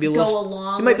like kind of be a go little...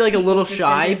 along he might be like a little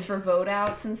shy. For vote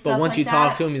outs and stuff but once like you that.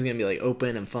 talk to him, he's going to be like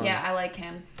open and fun. Yeah, I like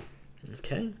him.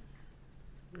 Okay.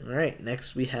 All right,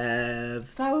 next we have...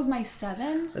 So that was my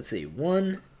 7? Let's see.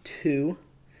 1, 2,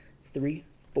 3,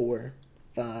 4...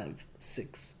 5,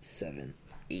 6, 7,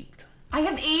 8. I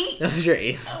have 8? That was your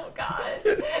 8. Oh, God.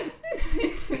 Wait,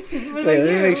 let me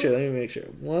make sure.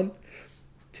 1,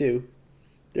 2,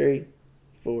 3,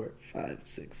 4, 5,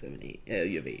 6, 7, 8. Yeah,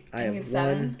 you have 8. I have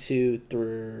 1, 2,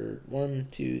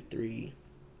 3,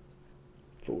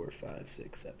 4, 5,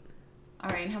 6, 7. All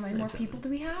right, and how many more people do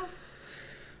we have? 1,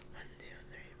 2,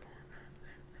 3, 4, 5,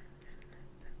 6, 7, 8, 9, 10,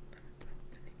 11, 12,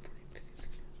 13, 14, 15,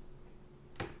 16.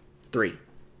 3.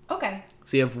 Okay.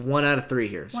 So you have 1 out of 3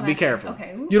 here. So be careful.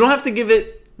 Okay. You don't have to give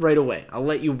it right away. I'll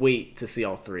let you wait to see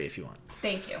all 3 if you want.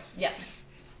 Thank you. Yes.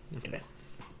 Okay.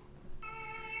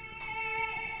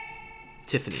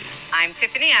 Tiffany. I'm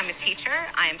Tiffany. I'm a teacher.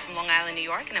 I am from Long Island, New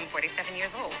York, and I'm 47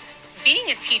 years old.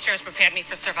 Being a teacher has prepared me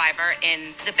for Survivor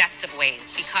in the best of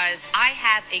ways because I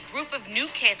have a group of new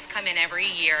kids come in every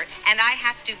year and I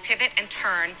have to pivot and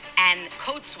turn and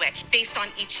code switch based on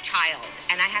each child.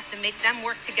 And I have to make them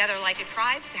work together like a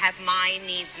tribe to have my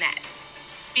needs met.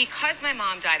 Because my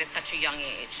mom died at such a young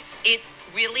age, it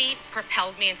really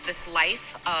propelled me into this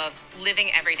life of living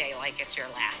every day like it's your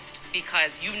last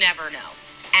because you never know.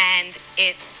 And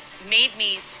it made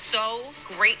me so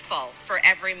grateful for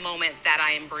every moment that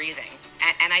I am breathing.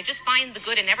 And I just find the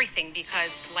good in everything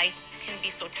because life can be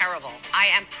so terrible. I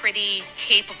am pretty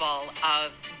capable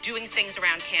of doing things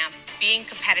around camp, being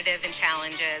competitive in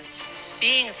challenges,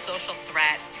 being a social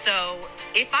threat. So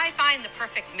if I find the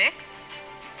perfect mix,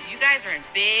 you guys are in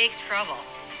big trouble.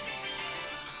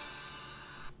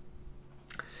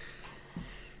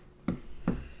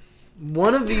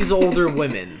 One of these older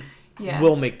women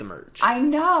will make the merge. I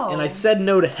know. And I said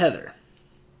no to Heather.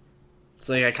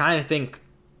 So I kind of think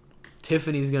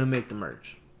Tiffany's going to make the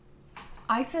merge.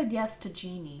 I said yes to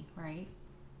Jeannie, right?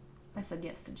 I said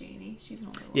yes to Jeannie. She's an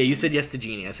older woman. Yeah, you said yes to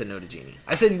Jeannie. I said no to Jeannie.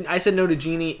 I said no to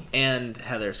Jeannie and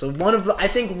Heather. So I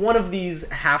think one of these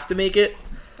have to make it.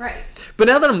 Right. But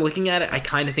now that I'm looking at it, I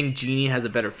kind of think Jeannie has a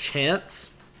better chance.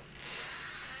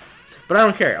 But I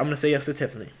don't care. I'm going to say yes to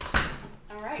Tiffany.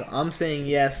 All right. So I'm saying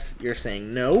yes. You're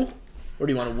saying no? Or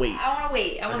do you want to wait? I want to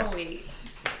wait. I want to wait.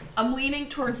 I'm leaning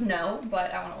towards no,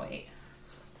 but I want to wait.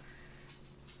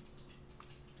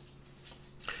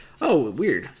 Oh,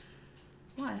 weird.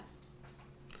 What?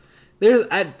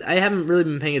 I haven't really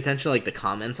been paying attention to like the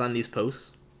comments on these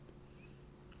posts.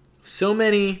 So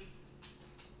many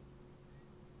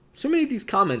of these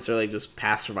comments are like just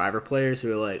past Survivor players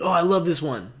who are like, "Oh, I love this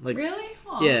one." Like, really?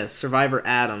 Aww. Yeah, Survivor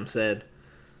Adam said,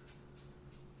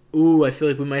 "Ooh, I feel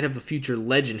like we might have a future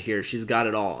legend here. She's got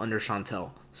it all under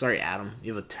Chantel." Sorry, Adam.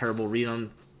 You have a terrible read on...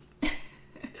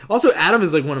 Also, Adam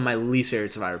is like one of my least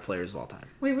favorite Survivor players of all time.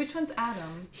 Wait, which one's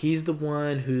Adam? He's the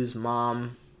one whose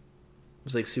mom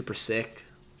was like super sick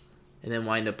and then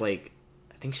wind up like...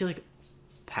 I think she like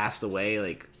passed away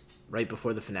like right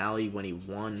before the finale when he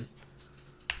won.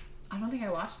 I don't think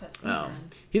I watched that season.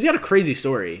 He's got a crazy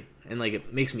story and like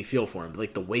it makes me feel for him. But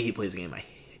like the way he plays the game, I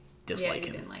dislike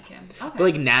him. Didn't like him. Okay. But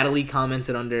like Natalie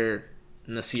commented under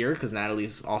Nasir because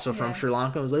Natalie's also from Sri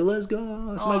Lanka. I was like, "Let's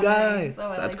go, that's my guy." Nice.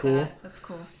 Oh, so that's like cool. That's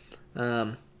cool.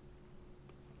 I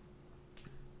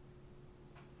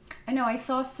know. I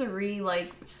saw Sari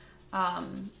like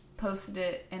posted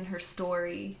it in her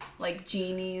story, like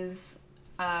Jeannie's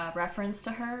reference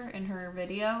to her in her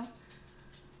video,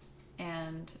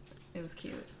 and it was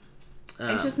cute.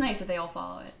 It's just nice that they all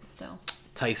follow it still.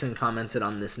 Tyson commented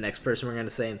on this next person we're going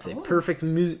to say and say, "Perfect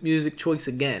music choice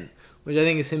again," which I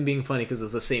think is him being funny because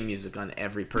it's the same music on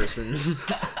every person's.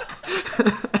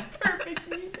 Perfect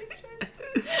music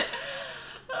choice.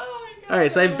 Oh my god. All right,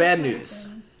 so I have bad news.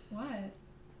 What?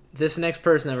 This next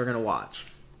person that we're going to watch,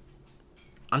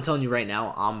 I'm telling you right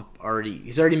now,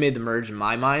 he's already made the merge in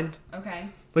my mind. Okay.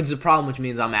 Which is a problem, which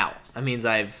means I'm out. That means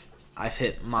I've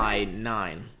hit my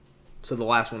 9. So the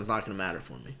last one's not going to matter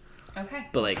for me. Okay.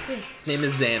 But like, his name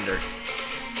is Xander.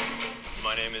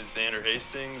 My name is Xander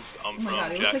Hastings. I'm my from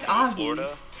God, he looks like Jacksonville, Ozzy.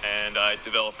 Florida, and I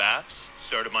develop apps.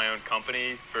 Started my own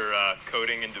company for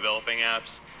coding and developing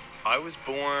apps. I was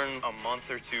born a month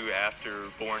or 2 after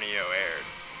Borneo aired.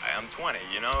 I'm 20,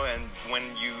 and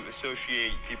when you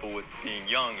associate people with being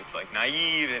young, it's like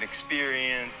naive and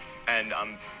inexperienced, and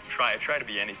I try to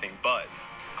be anything but.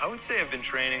 I would say I've been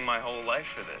training my whole life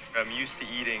for this. I'm used to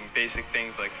eating basic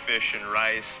things like fish and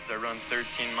rice. I run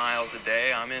 13 miles a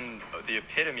day. I'm in the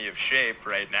epitome of shape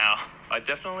right now. I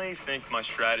definitely think my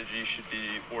strategy should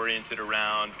be oriented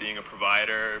around being a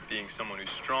provider, being someone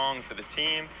who's strong for the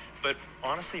team, but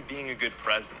honestly being a good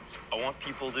presence. I want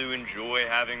people to enjoy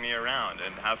having me around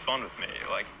and have fun with me.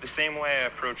 Like the same way I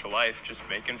approach life, just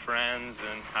making friends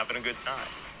and having a good time,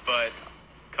 but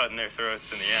cutting their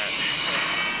throats in the end.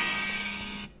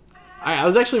 I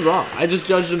was actually wrong. I just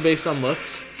judged him based on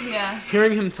looks. Yeah.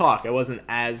 Hearing him talk, I wasn't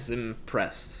as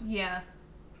impressed. Yeah.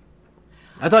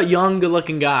 I thought young,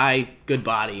 good-looking guy, good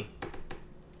body.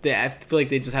 I feel like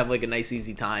they just have like a nice,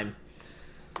 easy time.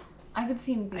 I could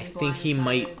see him being I think he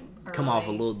might early. come off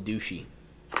a little douchey.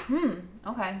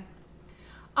 Okay.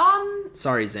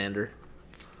 Sorry, Xander.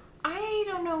 I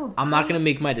don't know. I'm not going to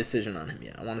make my decision on him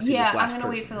yet. I want to see this last person. Yeah, I'm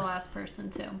going to wait for the last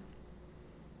person, too.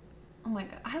 Oh my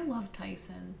god. I love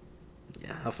Tyson.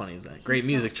 Yeah, how funny is that? Great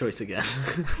music choice again.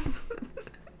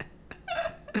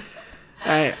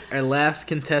 Alright, our last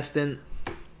contestant.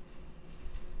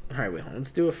 Alright, wait, hold on.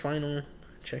 Let's do a final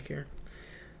check here.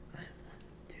 1,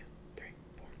 2, 3,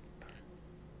 4, 5.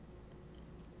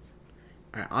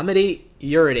 Alright, I'm at 8.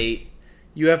 You're at 8.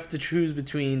 You have to choose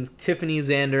between Tiffany,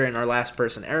 Xander, and our last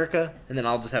person, Erica. And then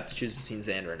I'll just have to choose between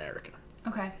Xander and Erica.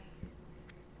 Okay.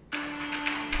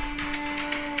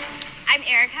 I'm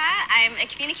Erica. I'm a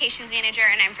communications manager,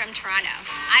 and I'm from Toronto.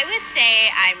 I would say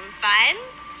I'm fun,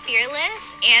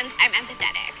 fearless, and I'm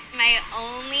empathetic. My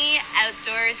only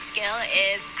outdoor skill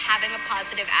is having a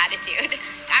positive attitude.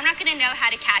 I'm not going to know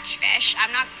how to catch fish.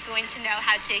 I'm not going to know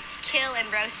how to kill and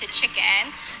roast a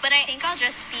chicken, but I think I'll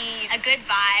just be a good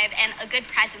vibe and a good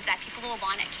presence that people will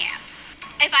want at camp.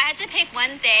 If I had to pick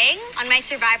one thing on my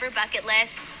Survivor bucket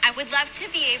list, I would love to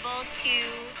be able to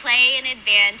play an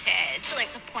advantage, like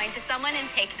to point to someone and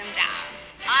take them down.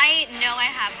 I know I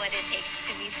have what it takes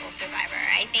to be Soul Survivor.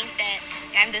 I think that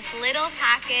I'm this little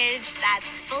package that's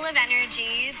full of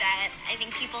energy that I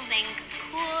think people think is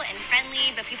cool and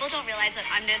friendly, but people don't realize that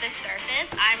under the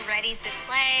surface, I'm ready to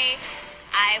play.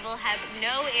 I will have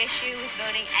no issue with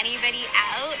voting anybody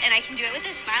out, and I can do it with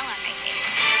a smile on my face.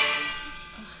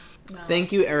 No.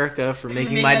 Thank you, Erica, for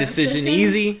making my decision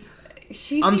easy.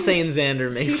 I'm saying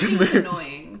Xander makes her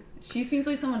annoying. She seems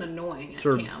like someone annoying at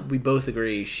camp. We both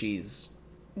agree she's...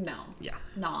 No. Yeah.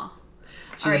 Nah.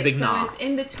 She's a big nah. So it's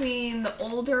in between the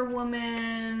older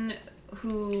woman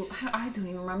who... I don't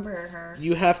even remember her.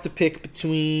 You have to pick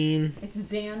between... It's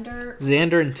Xander.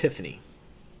 Xander and Tiffany.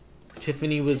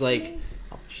 Tiffany was like...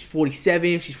 She's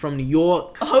 47. She's from New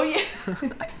York. Oh, yeah.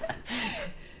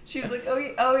 She was like,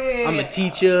 oh, yeah. I'm a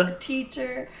teacher. A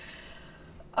teacher.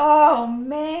 Oh,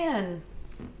 man.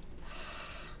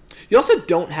 You also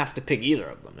don't have to pick either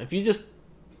of them. If you just...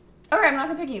 Alright, I'm not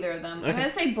going to pick either of them. Okay. I'm going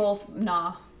to say both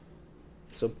nah.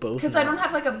 So both because I don't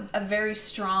have like a very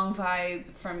strong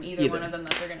vibe from either one of them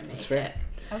that they're going to make. That's fair.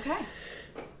 It. Okay.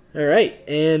 Alright,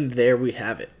 and there we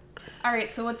have it. Alright,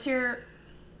 so what's your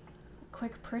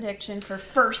quick prediction for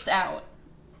first out?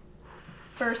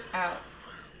 First out.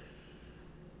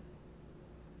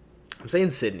 I'm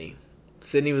saying Sydney.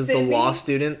 Sydney was the law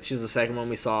student. She was the second one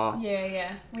we saw.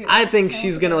 Yeah. I think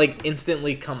she's going to like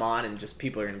instantly come on and just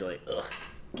people are going to be like, ugh.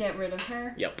 Get rid of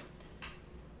her? Yep.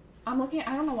 I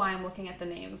don't know why I'm looking at the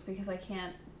names because I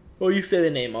can't. Well, you say the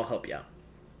name, I'll help you out.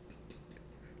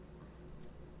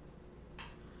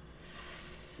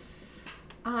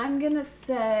 I'm going to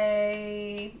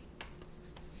say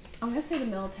the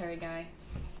military guy.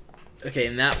 Okay,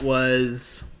 and that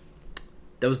was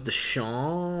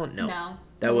Deshaun? No.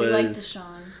 That was like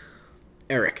Deshaun.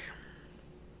 Eric.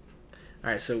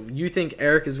 Alright, so you think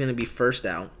Eric is going to be first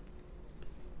out.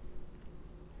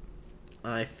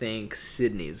 I think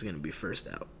Sydney is going to be first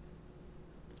out.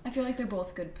 I feel like they're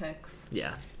both good picks.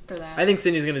 Yeah. For that. I think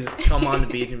Sydney's going to just come on the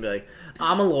beach and be like,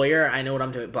 I'm a lawyer, I know what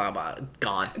I'm doing, blah, blah.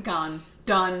 Gone.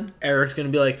 Done. Eric's going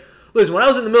to be like, listen, when I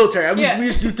was in the military, we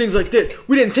used to do things like this.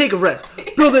 We didn't take a rest.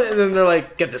 Build it, and then they're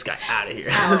like, get this guy out of here.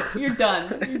 Out. You're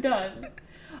done.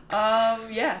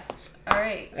 Yeah. All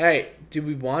right. Do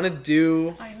we want to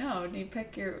do... I know. Do you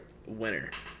pick your... winner?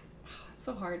 It's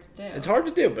so hard to do. It's hard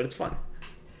to do, but it's fun.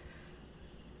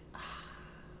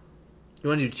 You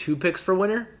want to do 2 picks for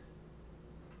winner?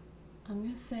 I'm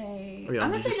going to say...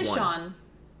 Deshaun.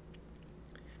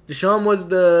 Deshaun was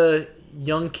the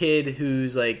young kid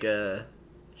who's like...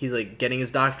 he's like getting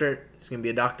his doctorate. He's going to be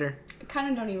a doctor. I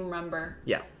kind of don't even remember.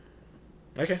 Yeah.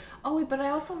 Okay. Oh, wait, but I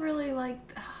also really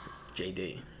liked...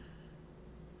 JD.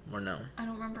 Or no? I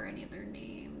don't remember any of their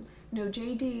names. No,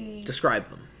 JD... Describe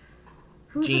them.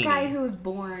 Who's the guy who was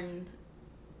born...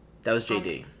 That was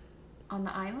JD. On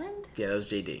the island? Yeah, that was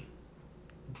JD.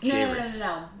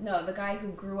 No, the guy who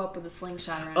grew up with a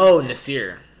slingshot around his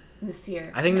neck.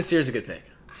 Nasir. I think Nasir's a good pick.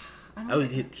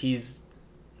 He's...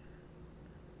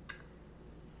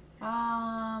 Who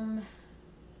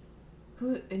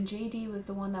and JD was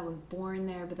the one that was born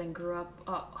there, but then grew up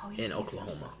in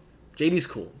Oklahoma. JD's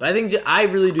cool, but I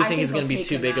really do think he's going to be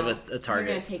too big of a target. They're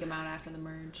going to take him out after the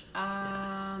merge.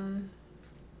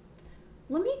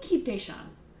 Let me keep Deshaun.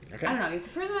 Okay. I don't know. He's the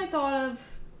first one I thought of.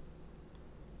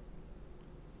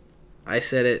 I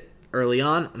said it early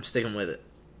on. I'm sticking with it.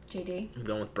 JD. I'm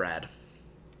going with Brad.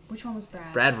 Which one was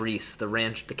Brad? Brad Reese, the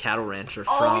cattle rancher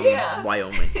from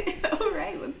Wyoming. All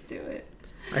right, let's do it.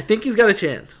 I think he's got a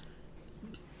chance.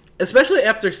 Especially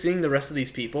after seeing the rest of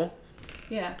these people.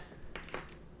 Yeah.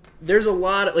 There's a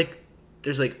lot of,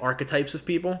 there's archetypes of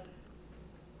people.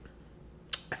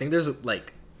 I think there's,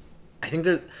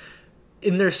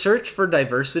 in their search for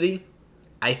diversity,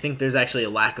 I think there's actually a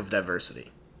lack of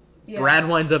diversity. Brad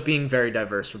winds up being very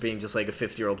diverse for being just like a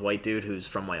 50-year-old white dude who's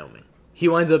from Wyoming. He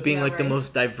winds up being the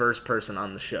most diverse person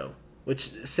on the show, which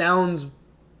sounds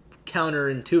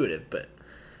counterintuitive, but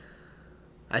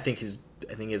I think he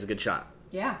has a good shot.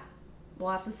 Yeah.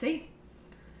 We'll have to see.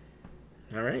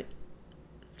 All right.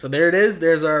 So there it is.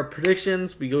 There's our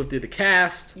predictions. We go through the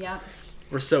cast. Yeah.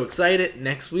 We're so excited.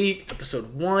 Next week,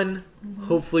 episode 1. Mm-hmm.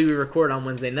 Hopefully we record on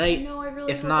Wednesday night. I know, I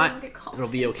really if not, it'll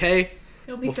be okay.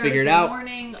 It'll be Thursday figure it out.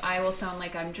 morning. I will sound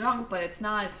like I'm drunk, but it's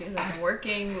not. It's because I've been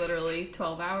working literally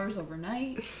 12 hours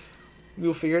overnight.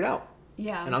 We'll figure it out.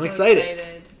 Yeah, and I'm so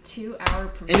excited. 2-hour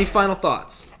premiere. Any final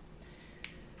thoughts?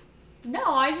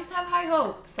 No, I just have high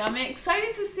hopes. I'm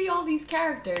excited to see all these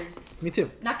characters. Me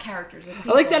too. Not characters.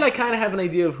 I like that I kind of have an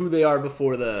idea of who they are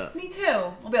before the Me too.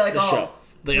 I'll be like, show.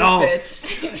 This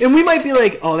bitch. And we might be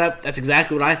like, oh, that's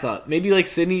exactly what I thought. Maybe like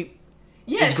Sydney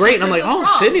is great. And I'm like, oh,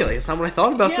 Sydney. Like, that's not what I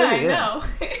thought about Sydney. Yeah,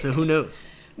 I know. So who knows?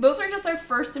 Those are just our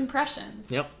first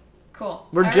impressions. Yep. Cool.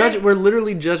 We're We're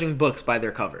literally judging books by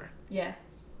their cover. Yeah.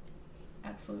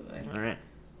 Absolutely. All right.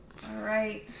 All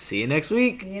right. See you next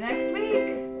week. See you next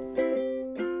week.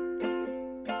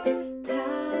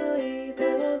 Tally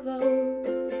the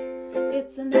votes.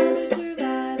 It's another